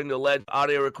affair, according to alleged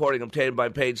audio recording obtained by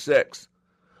Page Six.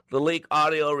 The leaked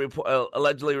audio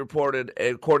allegedly recorded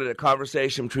a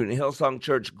conversation between Hillsong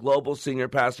Church Global Senior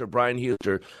Pastor Brian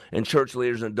Huster and church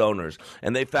leaders and donors.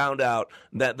 And they found out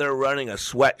that they're running a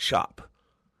sweatshop.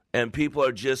 And people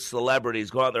are just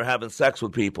celebrities going out there having sex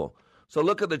with people. So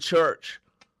look at the church.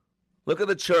 Look at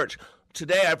the church.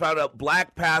 Today I found out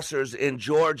black pastors in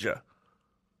Georgia,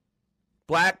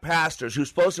 black pastors who's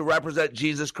supposed to represent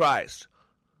Jesus Christ,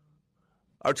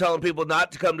 are telling people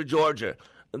not to come to Georgia.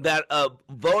 That a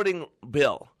voting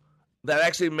bill that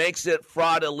actually makes it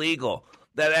fraud illegal,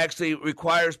 that actually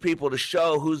requires people to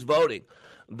show who's voting,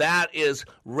 that is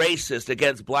racist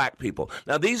against black people.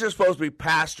 Now, these are supposed to be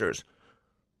pastors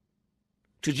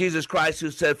to Jesus Christ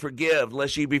who said, forgive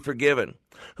lest ye be forgiven,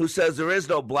 who says there is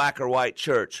no black or white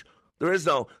church. There is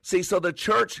no, so the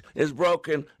church is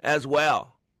broken as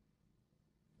well.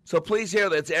 So please hear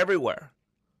that it's everywhere.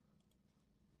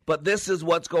 But this is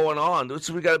what's going on.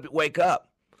 We got to wake up.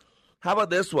 How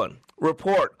about this one?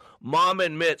 Report, mom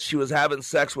admits she was having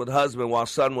sex with husband while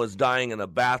son was dying in a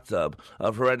bathtub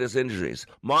of horrendous injuries.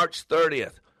 March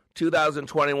 30th,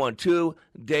 2021, 2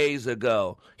 days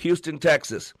ago, Houston,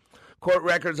 Texas. Court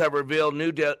records have revealed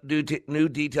new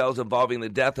details involving the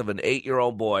death of an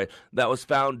 8-year-old boy that was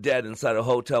found dead inside a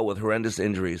hotel with horrendous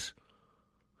injuries.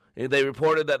 They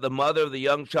reported that the mother of the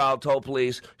young child told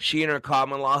police she and her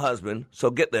common-law husband,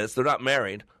 so get this, they're not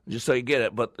married, just so you get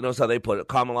it, but notice how they put it,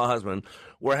 common-law husband,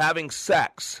 were having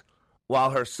sex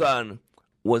while her son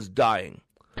was dying.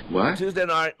 What? Tuesday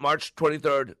night, March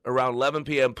 23rd, around 11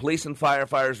 p.m., police and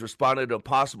firefighters responded to a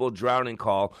possible drowning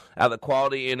call at the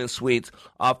Quality Inn and Suites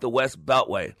off the West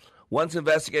Beltway. Once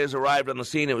investigators arrived on the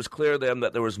scene, it was clear to them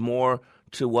that there was more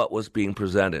to what was being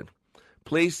presented.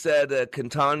 Police said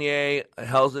Cantanier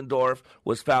Helsendorf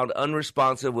was found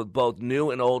unresponsive with both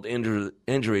new and old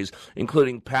injuries,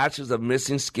 including patches of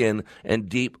missing skin and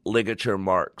deep ligature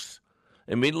marks.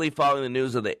 Immediately following the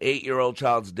news of the 8-year-old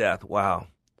child's death, wow.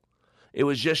 It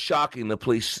was just shocking, the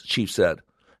police chief said,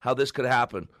 how this could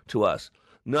happen to us.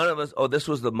 None of us, this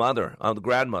was the mother, the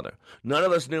grandmother. None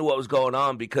of us knew what was going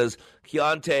on because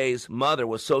Keontae's mother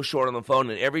was so short on the phone,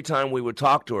 and every time we would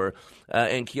talk to her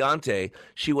and Keontae,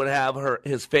 she would have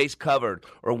his face covered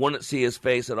or wouldn't see his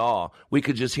face at all. We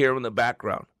could just hear him in the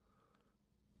background.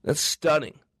 That's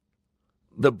stunning.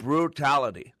 The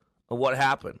brutality of what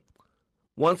happened.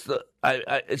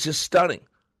 It's just stunning.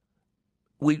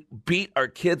 We beat our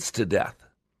kids to death.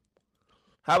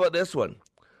 How about this one?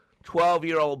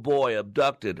 12-year-old boy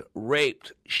abducted,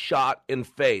 raped, shot in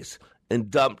face, and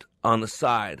dumped on the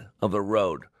side of the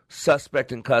road.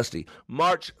 Suspect in custody.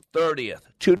 March 30th,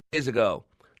 2 days ago,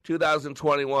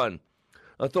 2021.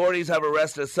 Authorities have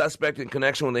arrested a suspect in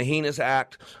connection with a heinous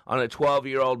act on a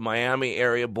 12-year-old Miami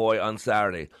area boy on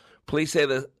Saturday. Police say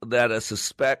that a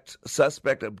suspect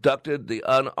abducted the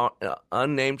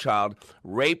unnamed child,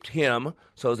 raped him,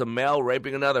 so it was a male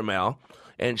raping another male,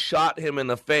 and shot him in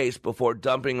the face before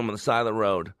dumping him on the side of the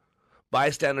road.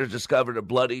 Bystanders discovered a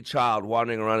bloody child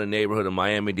wandering around a neighborhood in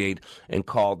Miami-Dade and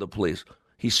called the police.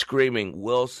 He's screaming,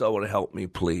 "Will someone help me,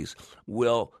 please?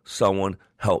 Will someone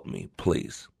help me,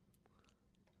 please?"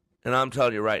 And I'm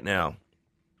telling you right now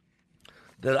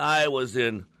that I was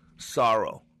in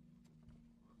sorrow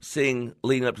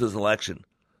leading up to this election,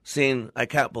 I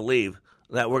can't believe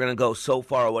that we're going to go so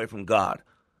far away from God.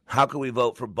 How can we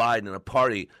vote for Biden and a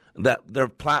party that their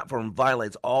platform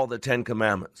violates all the 10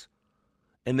 Commandments?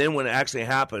 And then when it actually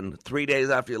happened, 3 days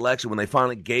after the election, when they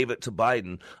finally gave it to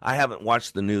Biden, I haven't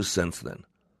watched the news since then.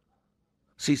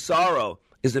 See, sorrow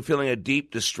is the feeling of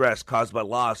deep distress caused by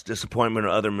loss, disappointment, or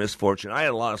other misfortune. I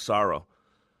had a lot of sorrow.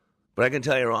 But I can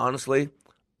tell you honestly,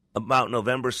 about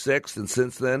November 6th and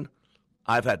since then,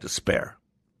 I've had despair.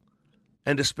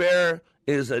 And despair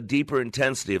is a deeper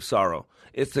intensity of sorrow.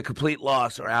 It's the complete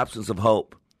loss or absence of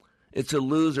hope. It's to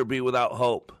lose or be without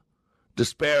hope.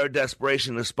 Despair,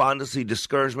 desperation, despondency,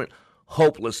 discouragement,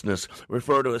 hopelessness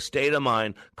refer to a state of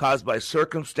mind caused by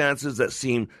circumstances that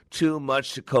seem too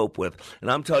much to cope with. And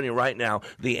I'm telling you right now,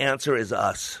 the answer is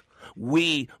us.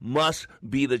 We must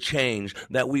be the change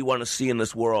that we want to see in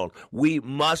this world. We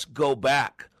must go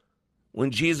back.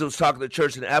 When Jesus was talking to the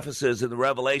church in Ephesus in the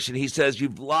Revelation, he says,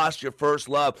 you've lost your first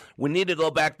love. We need to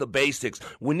go back to basics.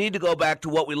 We need to go back to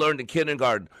what we learned in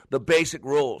kindergarten, the basic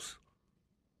rules.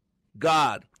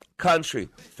 God, country,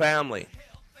 family.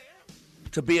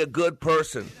 To be a good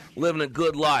person, living a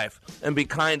good life, and be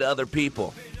kind to other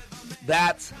people.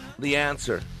 That's the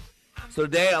answer. So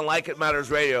today on Like It Matters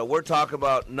Radio, we're talking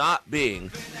about not being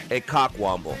a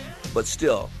cockwomble, but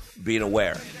still being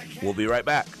aware. We'll be right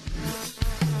back.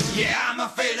 Yeah, I'm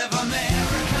afraid of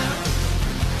America.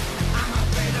 I'm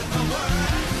afraid of the world.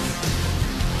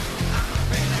 I'm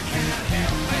afraid I can't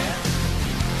help it.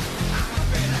 I'm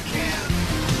afraid I can't.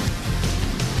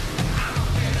 I'm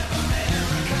afraid of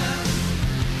America.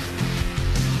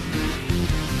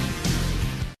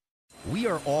 We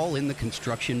are all in the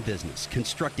construction business,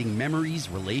 constructing memories,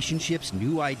 relationships,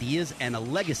 new ideas, and a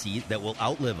legacy that will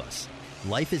outlive us.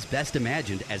 Life is best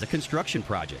imagined as a construction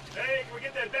project. Hey, can we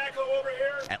get that backhoe over here?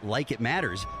 At Like It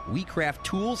Matters, we craft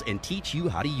tools and teach you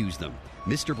how to use them.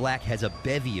 Mr. Black has a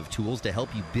bevy of tools to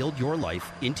help you build your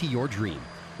life into your dream.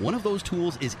 One of those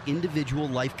tools is individual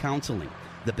life counseling.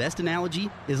 The best analogy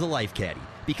is a life caddy,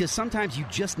 because sometimes you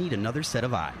just need another set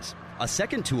of eyes. A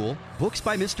second tool, Books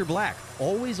by Mr. Black,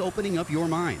 always opening up your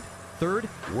mind. Third,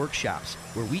 workshops,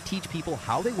 where we teach people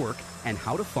how they work and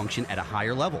how to function at a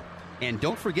higher level. And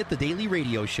don't forget the daily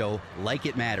radio show, Like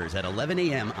It Matters, at 11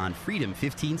 a.m. on Freedom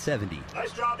 1570.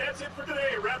 Nice job. That's it for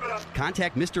today. Wrap it up.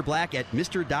 Contact Mr. Black at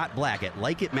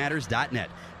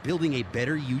mr.black@likeitmatters.net. Building a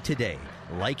better you today.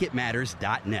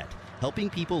 Likeitmatters.net.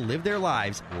 Helping people live their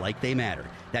lives like they matter.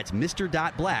 That's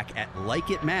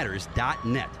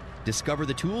mr.black@likeitmatters.net. Discover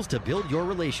the tools to build your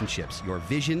relationships, your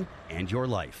vision, and your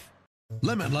life.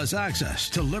 Limitless access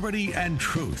to liberty and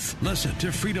truth. Listen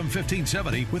to Freedom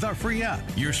 1570 with our free app,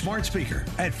 your smart speaker,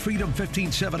 at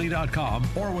freedom1570.com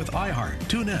or with iHeart,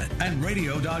 TuneIn, and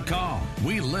radio.com.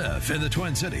 We live in the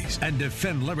Twin Cities and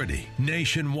defend liberty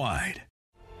nationwide.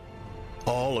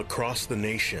 All across the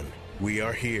nation, we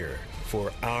are here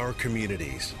for our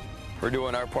communities. We're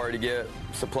doing our part to get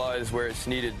supplies where it's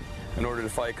needed in order to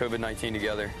fight COVID-19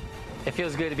 together. It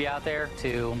feels good to be out there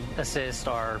to assist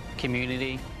our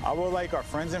community. I would like our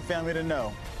friends and family to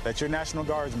know that your National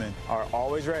Guardsmen are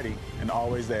always ready and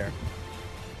always there.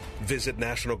 Visit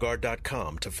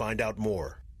NationalGuard.com to find out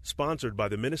more. Sponsored by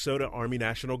the Minnesota Army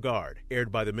National Guard.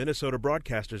 Aired by the Minnesota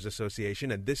Broadcasters Association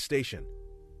and this station.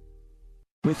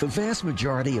 With the vast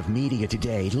majority of media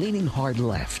today leaning hard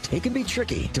left, it can be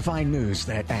tricky to find news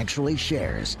that actually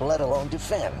shares, let alone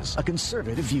defends, a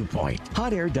conservative viewpoint.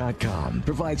 HotAir.com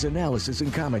provides analysis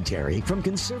and commentary from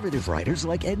conservative writers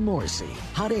like Ed Morrissey.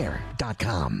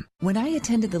 HotAir.com. When I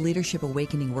attended the Leadership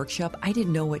Awakening workshop, I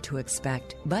didn't know what to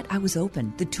expect, but I was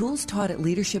open. The tools taught at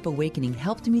Leadership Awakening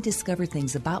helped me discover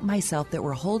things about myself that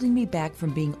were holding me back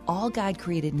from being all God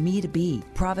created me to be.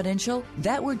 Providential?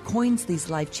 That word coins these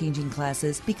life-changing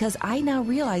classes because I now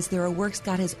realize there are works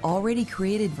God has already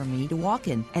created for me to walk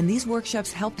in, and these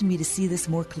workshops helped me to see this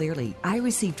more clearly. I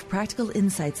received practical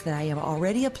insights that I am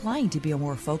already applying to be a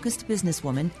more focused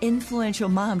businesswoman, influential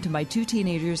mom to my 2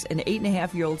 teenagers, an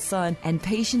 8.5-year-old son, and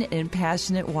patient and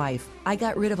passionate wife. I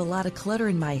got rid of a lot of clutter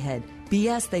in my head.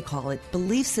 BS, they call it,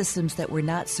 belief systems that were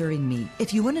not serving me.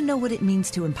 If you want to know what it means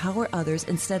to empower others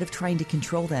instead of trying to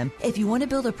control them, if you want to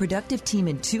build a productive team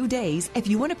in 2 days, if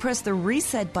you want to press the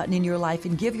reset button in your life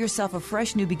and give yourself a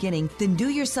fresh new beginning, then do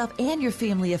yourself and your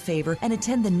family a favor and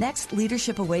attend the next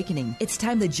Leadership Awakening. It's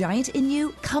time the giant in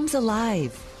you comes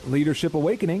alive. Leadership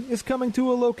Awakening is coming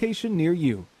to a location near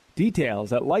you.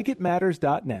 Details at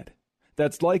likeitmatters.net.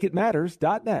 That's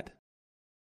likeitmatters.net.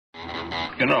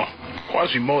 You know,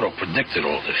 Quasimodo predicted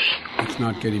all this. It's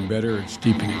not getting better, it's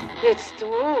deepening. It's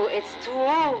true.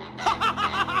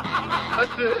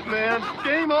 That's it, man.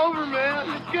 Game over,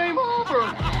 man. It's game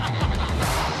over.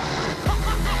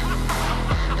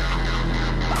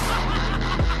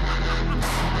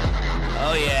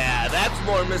 Oh, yeah, that's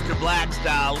more Mr. Black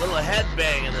style. A little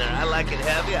headbang in there. I like it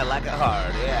heavy, I like it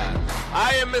hard, yeah.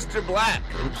 I am Mr. Black,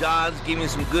 and John's giving me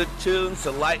some good tunes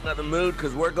to lighten up the mood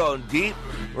because we're going deep,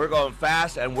 we're going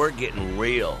fast, and we're getting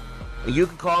real. You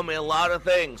can call me a lot of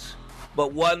things,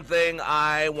 but one thing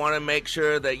I want to make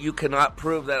sure that you cannot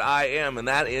prove that I am, and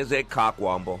that is a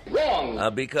cockwomble.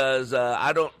 Wrong. Because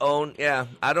I don't own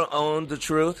the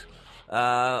truth.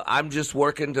 I'm just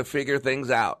working to figure things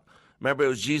out. Remember, it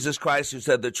was Jesus Christ who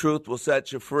said, the truth will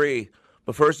set you free.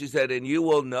 But first he said, and you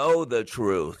will know the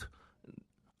truth.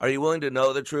 Are you willing to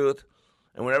know the truth?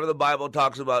 And whenever the Bible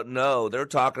talks about know, they're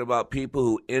talking about people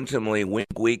who intimately, wink,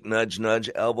 wink, nudge, nudge,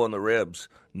 elbow in the ribs,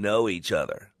 know each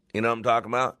other. You know what I'm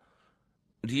talking about?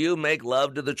 Do you make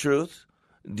love to the truth?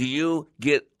 Do you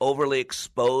get overly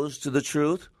exposed to the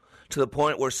truth to the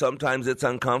point where sometimes it's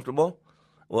uncomfortable?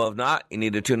 Well, if not, you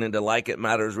need to tune into Like It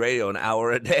Matters Radio an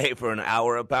hour a day for an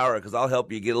hour of power, because I'll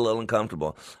help you get a little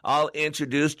uncomfortable. I'll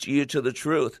introduce you to the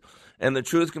truth. And the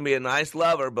truth can be a nice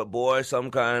lover, but boy,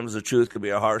 sometimes the truth can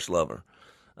be a harsh lover.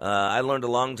 I learned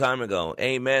a long time ago,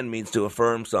 amen means to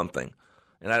affirm something.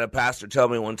 And I had a pastor tell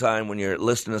me one time, when you're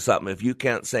listening to something, if you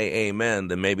can't say amen,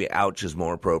 then maybe ouch is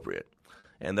more appropriate.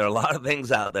 And there are a lot of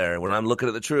things out there when I'm looking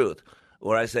at the truth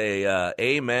where I say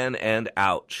amen and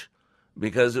ouch.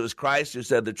 Because it was Christ who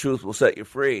said the truth will set you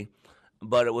free,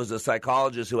 but it was a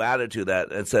psychologist who added to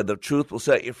that and said the truth will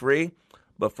set you free,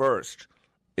 but first,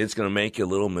 it's going to make you a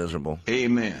little miserable.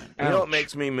 Amen. You know what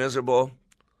makes me miserable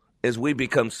is we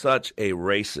become such a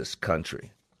racist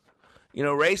country. You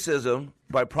know, racism,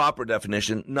 by proper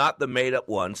definition, not the made-up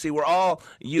one. See, we're all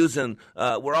using,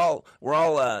 we're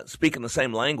all speaking the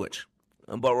same language,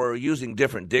 but we're using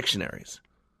different dictionaries.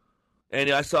 And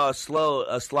I saw a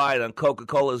slide on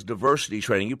Coca-Cola's diversity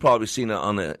training. You've probably seen it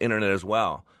on the internet as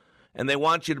well. And they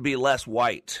want you to be less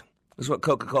white. This is what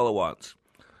Coca-Cola wants.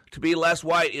 To be less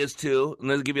white is to, and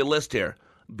they'll give you a list here,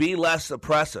 be less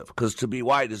oppressive, because to be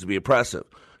white is to be oppressive.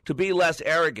 To be less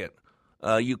arrogant,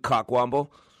 you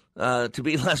cockwomble. To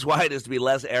be less white is to be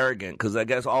less arrogant, because I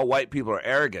guess all white people are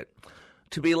arrogant.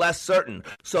 To be less certain.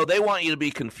 So they want you to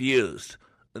be confused.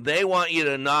 They want you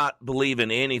to not believe in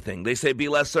anything. They say be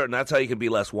less certain. That's how you can be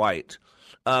less white.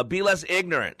 Be less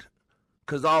ignorant,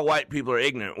 because all white people are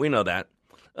ignorant. We know that.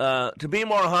 To be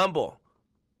more humble,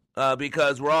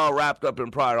 because we're all wrapped up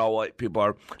in pride, all white people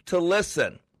are. To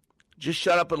listen. Just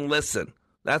shut up and listen.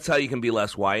 That's how you can be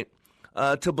less white.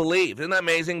 To believe. Isn't that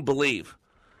amazing? Believe.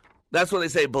 That's what they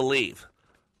say, believe.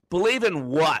 Believe in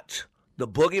what? The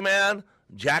boogeyman?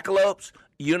 Jackalopes?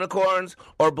 Unicorns?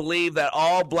 Or believe that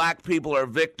all black people are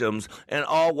victims and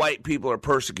all white people are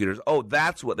persecutors? Oh,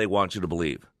 that's what they want you to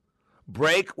believe.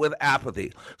 Break with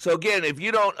apathy. So again, if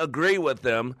you don't agree with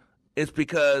them, it's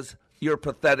because you're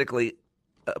pathetically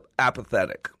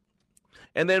apathetic.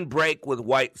 And then break with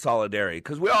white solidarity,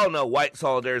 because we all know white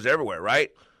solidarity is everywhere,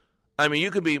 right? I mean,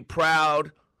 you can be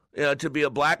proud to be a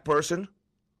black person,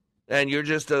 and you're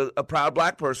just a proud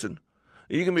black person.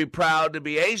 You can be proud to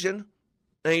be Asian,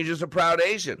 and you're just a proud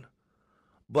Asian.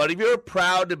 But if you're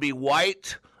proud to be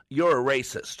white, you're a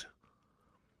racist.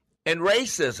 And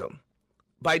racism,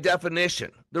 by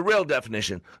definition, the real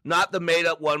definition, not the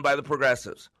made-up one by the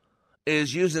progressives,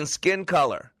 is using skin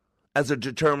color as a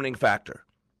determining factor.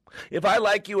 If I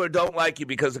like you or don't like you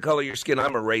because of the color of your skin,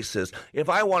 I'm a racist. If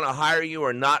I want to hire you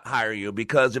or not hire you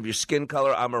because of your skin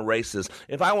color, I'm a racist.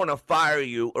 If I want to fire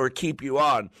you or keep you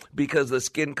on because of the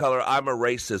skin color, I'm a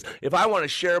racist. If I want to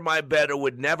share my bed or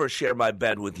would never share my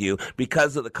bed with you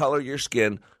because of the color of your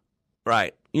skin,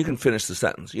 right, you can finish the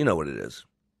sentence. You know what it is.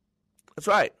 That's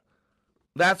right.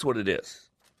 That's what it is.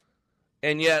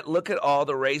 And yet, look at all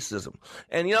the racism.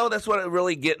 And you know, that's what it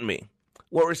really getting me.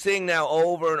 What we're seeing now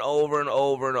over and over and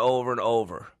over and over and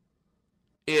over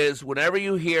is whenever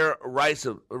you hear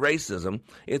racism,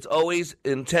 it's always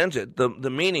intended. The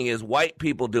meaning is white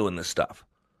people doing this stuff.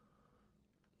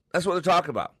 That's what they're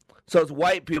talking about. So it's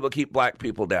white people keep black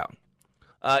people down.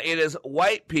 It is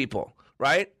white people,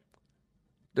 right?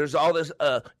 There's all this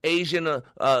Asian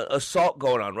assault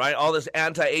going on, right? All this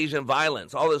anti-Asian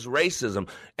violence, all this racism.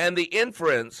 And the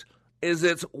inference is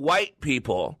it's white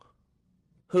people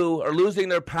who are losing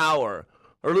their power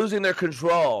or losing their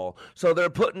control, so they're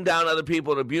putting down other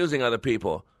people and abusing other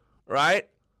people, right?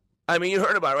 I mean, you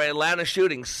heard about it, right? Atlanta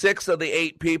shooting, 6 of the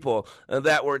 8 people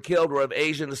that were killed were of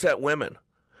Asian descent women.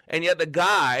 And yet the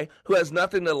guy who has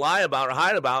nothing to lie about or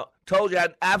hide about told you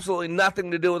had absolutely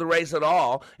nothing to do with race at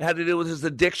all. It had to do with his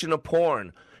addiction of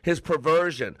porn, his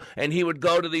perversion. And he would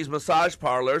go to these massage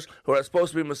parlors, who are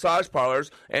supposed to be massage parlors,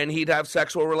 and he'd have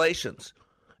sexual relations.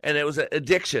 And it was an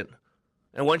addiction.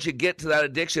 And once you get to that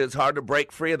addiction, it's hard to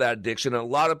break free of that addiction. And a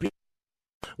lot of people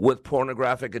with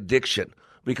pornographic addiction,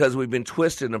 because we've been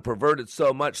twisted and perverted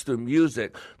so much through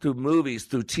music, through movies,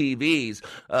 through TVs,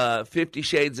 50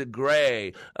 Shades of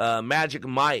Grey, Magic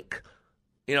Mike.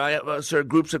 You know, I have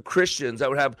groups of Christians that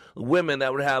would have women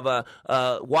that would have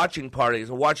watching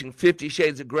parties, watching 50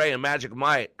 Shades of Grey and Magic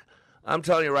Mike. I'm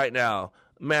telling you right now,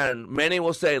 man, many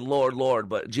will say, Lord, Lord,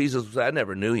 but Jesus will say, I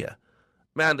never knew you.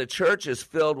 Man, the church is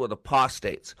filled with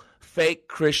apostates, fake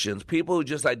Christians, people who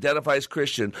just identify as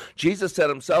Christian. Jesus said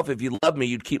himself, if you love me,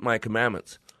 you'd keep my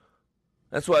commandments.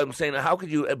 That's why I'm saying, how could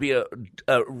you be a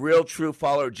real, true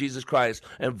follower of Jesus Christ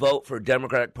and vote for a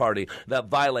Democratic Party that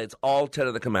violates all 10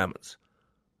 of the commandments?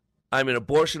 I mean,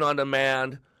 abortion on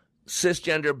demand,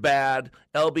 cisgender bad,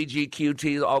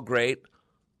 LBGQT all great.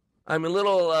 I mean,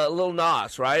 little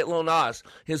Nas, right? Little Nas,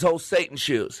 his whole Satan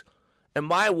shoes. And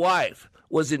my wife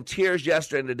was in tears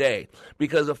yesterday and today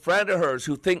because a friend of hers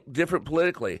who think different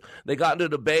politically, they got into a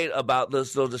debate about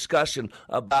this little discussion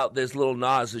about this little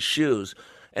Nas' shoes.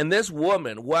 And this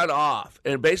woman went off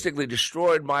and basically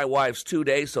destroyed my wife's 2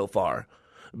 days so far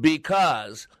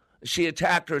because she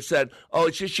attacked her and said, oh,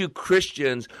 it's just you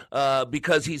Christians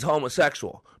because he's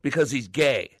homosexual, because he's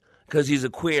gay, because he's a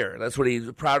queer. That's what he's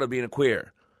proud of, being a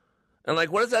queer. And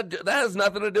like, what does that do? That has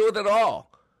nothing to do with it at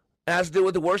all. It has to do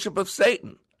with the worship of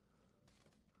Satan.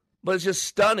 But it's just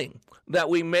stunning that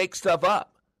we make stuff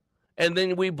up and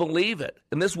then we believe it.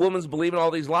 And this woman's believing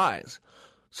all these lies.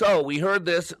 So we heard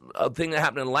this thing that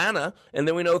happened in Atlanta, and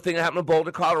then we know a thing that happened in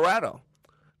Boulder, Colorado.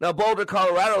 Now, Boulder,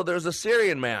 Colorado, there's a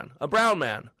Syrian man, a brown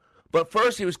man. But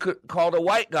first he was called a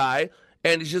white guy,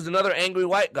 and he's just another angry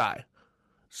white guy.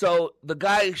 So the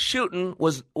guy shooting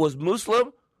was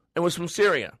Muslim and was from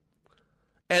Syria.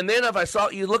 And then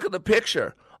you look at the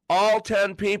picture, all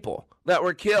 10 people that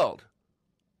were killed,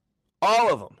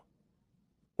 all of them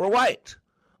were white,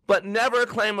 but never a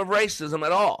claim of racism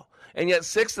at all. And yet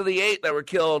 6 of the 8 that were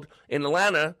killed in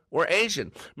Atlanta were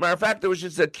Asian. Matter of fact, there was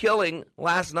just a killing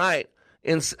last night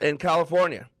in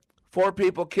California. 4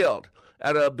 people killed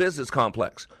at a business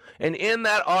complex. And in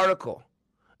that article,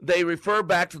 they refer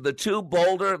back to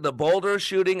the Boulder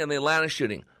shooting and the Atlanta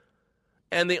shooting.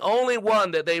 And the only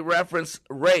one that they reference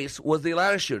race was the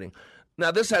Atlanta shooting. Now,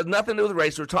 this has nothing to do with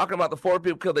race. We're talking about the 4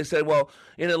 people killed. They said, well,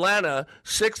 in Atlanta,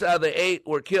 6 out of the 8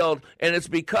 were killed, and it's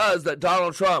because that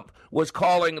Donald Trump was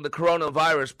calling the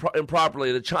coronavirus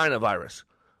improperly the China virus.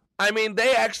 I mean,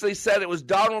 they actually said it was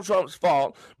Donald Trump's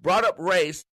fault, brought up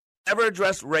race, never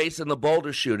addressed race in the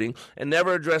Boulder shooting, and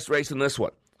never addressed race in this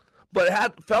one.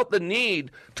 But felt the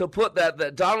need to put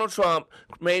that Donald Trump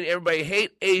made everybody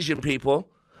hate Asian people.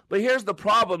 But here's the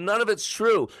problem. None of it's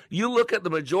true. You look at the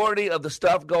majority of the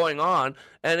stuff going on,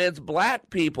 and it's black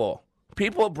people,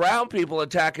 brown people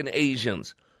attacking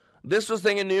Asians. This was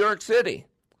thing in New York City,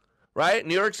 right?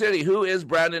 New York City, who is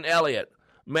Brandon Elliott?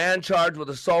 Man charged with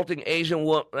assaulting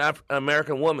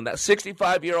American woman, that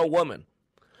 65-year-old woman.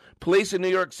 Police in New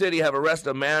York City have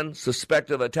arrested a man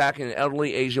suspected of attacking an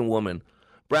elderly Asian woman.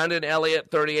 Brandon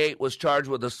Elliott, 38, was charged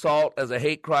with assault as a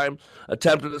hate crime,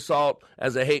 attempted assault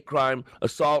as a hate crime,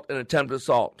 assault and attempted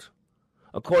assault.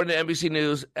 According to NBC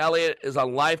News, Elliott is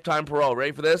on lifetime parole.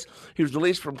 Ready for this? He was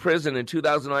released from prison in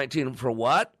 2019 for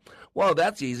what? Well,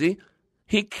 that's easy.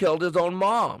 He killed his own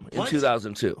mom in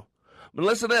 2002. But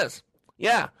listen to this.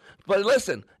 Yeah, but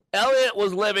listen, Elliott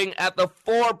was living at the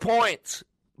 4 Points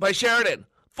by Sheridan.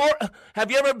 Have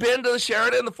you ever been to the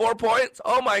Sheridan, the 4 Points?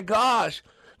 Oh, my gosh.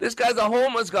 This guy's a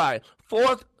homeless guy.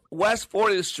 4th West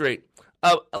 40th Street.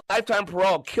 A lifetime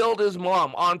parole. Killed his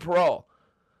mom on parole.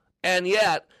 And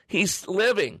yet, he's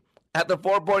living at the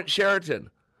 4 Point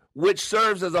Sheraton, which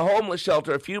serves as a homeless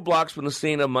shelter a few blocks from the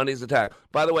scene of Monday's attack.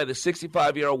 By the way, the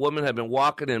 65-year-old woman had been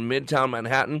walking in Midtown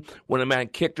Manhattan when a man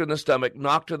kicked her in the stomach,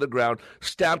 knocked her to the ground,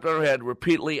 stamped on her head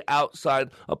repeatedly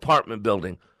outside apartment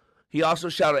building. He also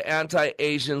shouted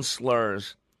anti-Asian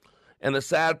slurs. And the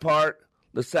sad part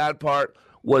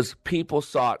was people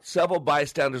saw it. Several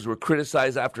bystanders were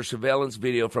criticized after surveillance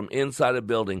video from inside a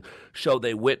building showed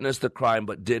they witnessed the crime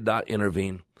but did not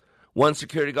intervene. One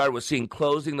security guard was seen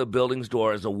closing the building's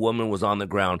door as a woman was on the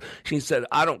ground. She said,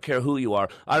 I don't care who you are.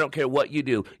 I don't care what you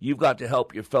do. You've got to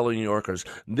help your fellow New Yorkers.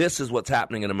 This is what's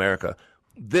happening in America.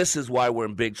 This is why we're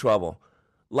in big trouble.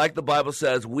 Like the Bible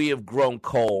says, we have grown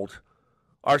cold.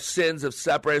 Our sins have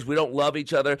separated us. We don't love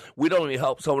each other. We don't even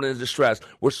help someone in distress.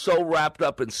 We're so wrapped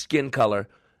up in skin color.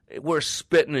 We're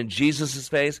spitting in Jesus'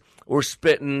 face. We're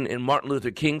spitting in Martin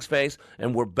Luther King's face.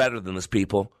 And we're better than this,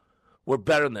 people. We're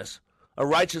better than this. A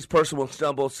righteous person will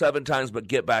stumble 7 times but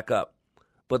get back up.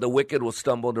 But the wicked will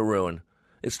stumble into ruin.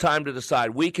 It's time to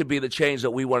decide. We could be the change that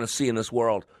we want to see in this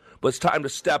world. But it's time to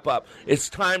step up. It's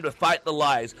time to fight the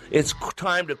lies. It's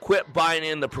time to quit buying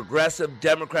in the progressive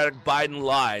Democratic Biden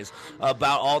lies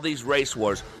about all these race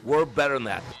wars. We're better than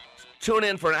that. Tune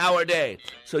in for an hour a day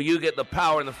so you get the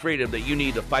power and the freedom that you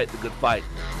need to fight the good fight.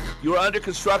 You are under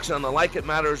construction on the Like It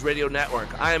Matters radio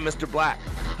network. I am Mr. Black,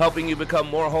 helping you become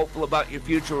more hopeful about your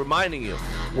future, reminding you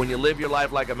when you live your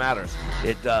life like it matters,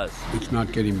 it does. It's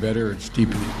not getting better, it's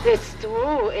deepening. It's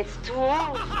true. It's true.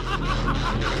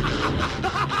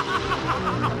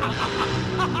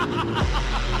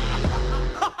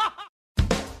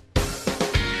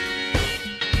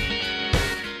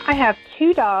 I have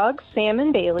 2 dogs, Sam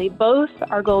and Bailey. Both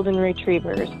are golden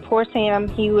retrievers. Poor Sam,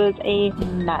 he was a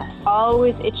mess.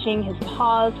 Always itching. His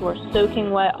paws were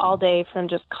soaking wet all day from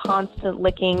just constant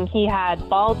licking. He had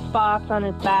bald spots on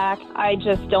his back. I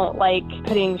just don't like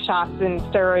putting shots and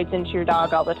steroids into your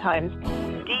dog all the time.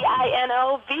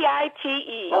 DINOVITE.com.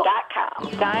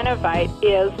 Dinovite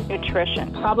is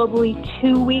nutrition. Probably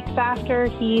 2 weeks after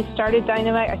he started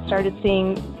Dinovite, I started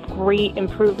seeing great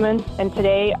improvements, and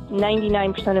today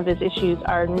 99% of his issues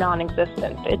are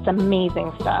non-existent. It's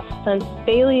amazing stuff. Since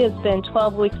Bailey has been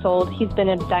 12 weeks old, he's been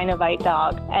a Dinovite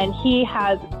dog, and he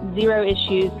has 0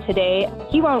 issues today.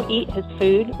 He won't eat his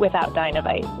food without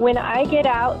Dinovite. When I get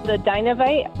out the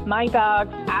Dinovite, my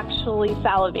dogs actually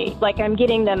salivate like I'm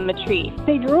getting them a treat.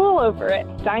 They drool over it.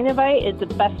 Dinovite is the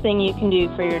best thing you can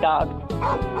do for your dog.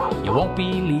 You won't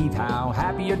believe how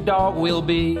happy your dog will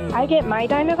be. I get my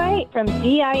Dinovite from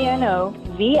DINOVITE.com.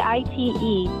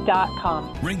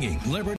 Ringing Liberty.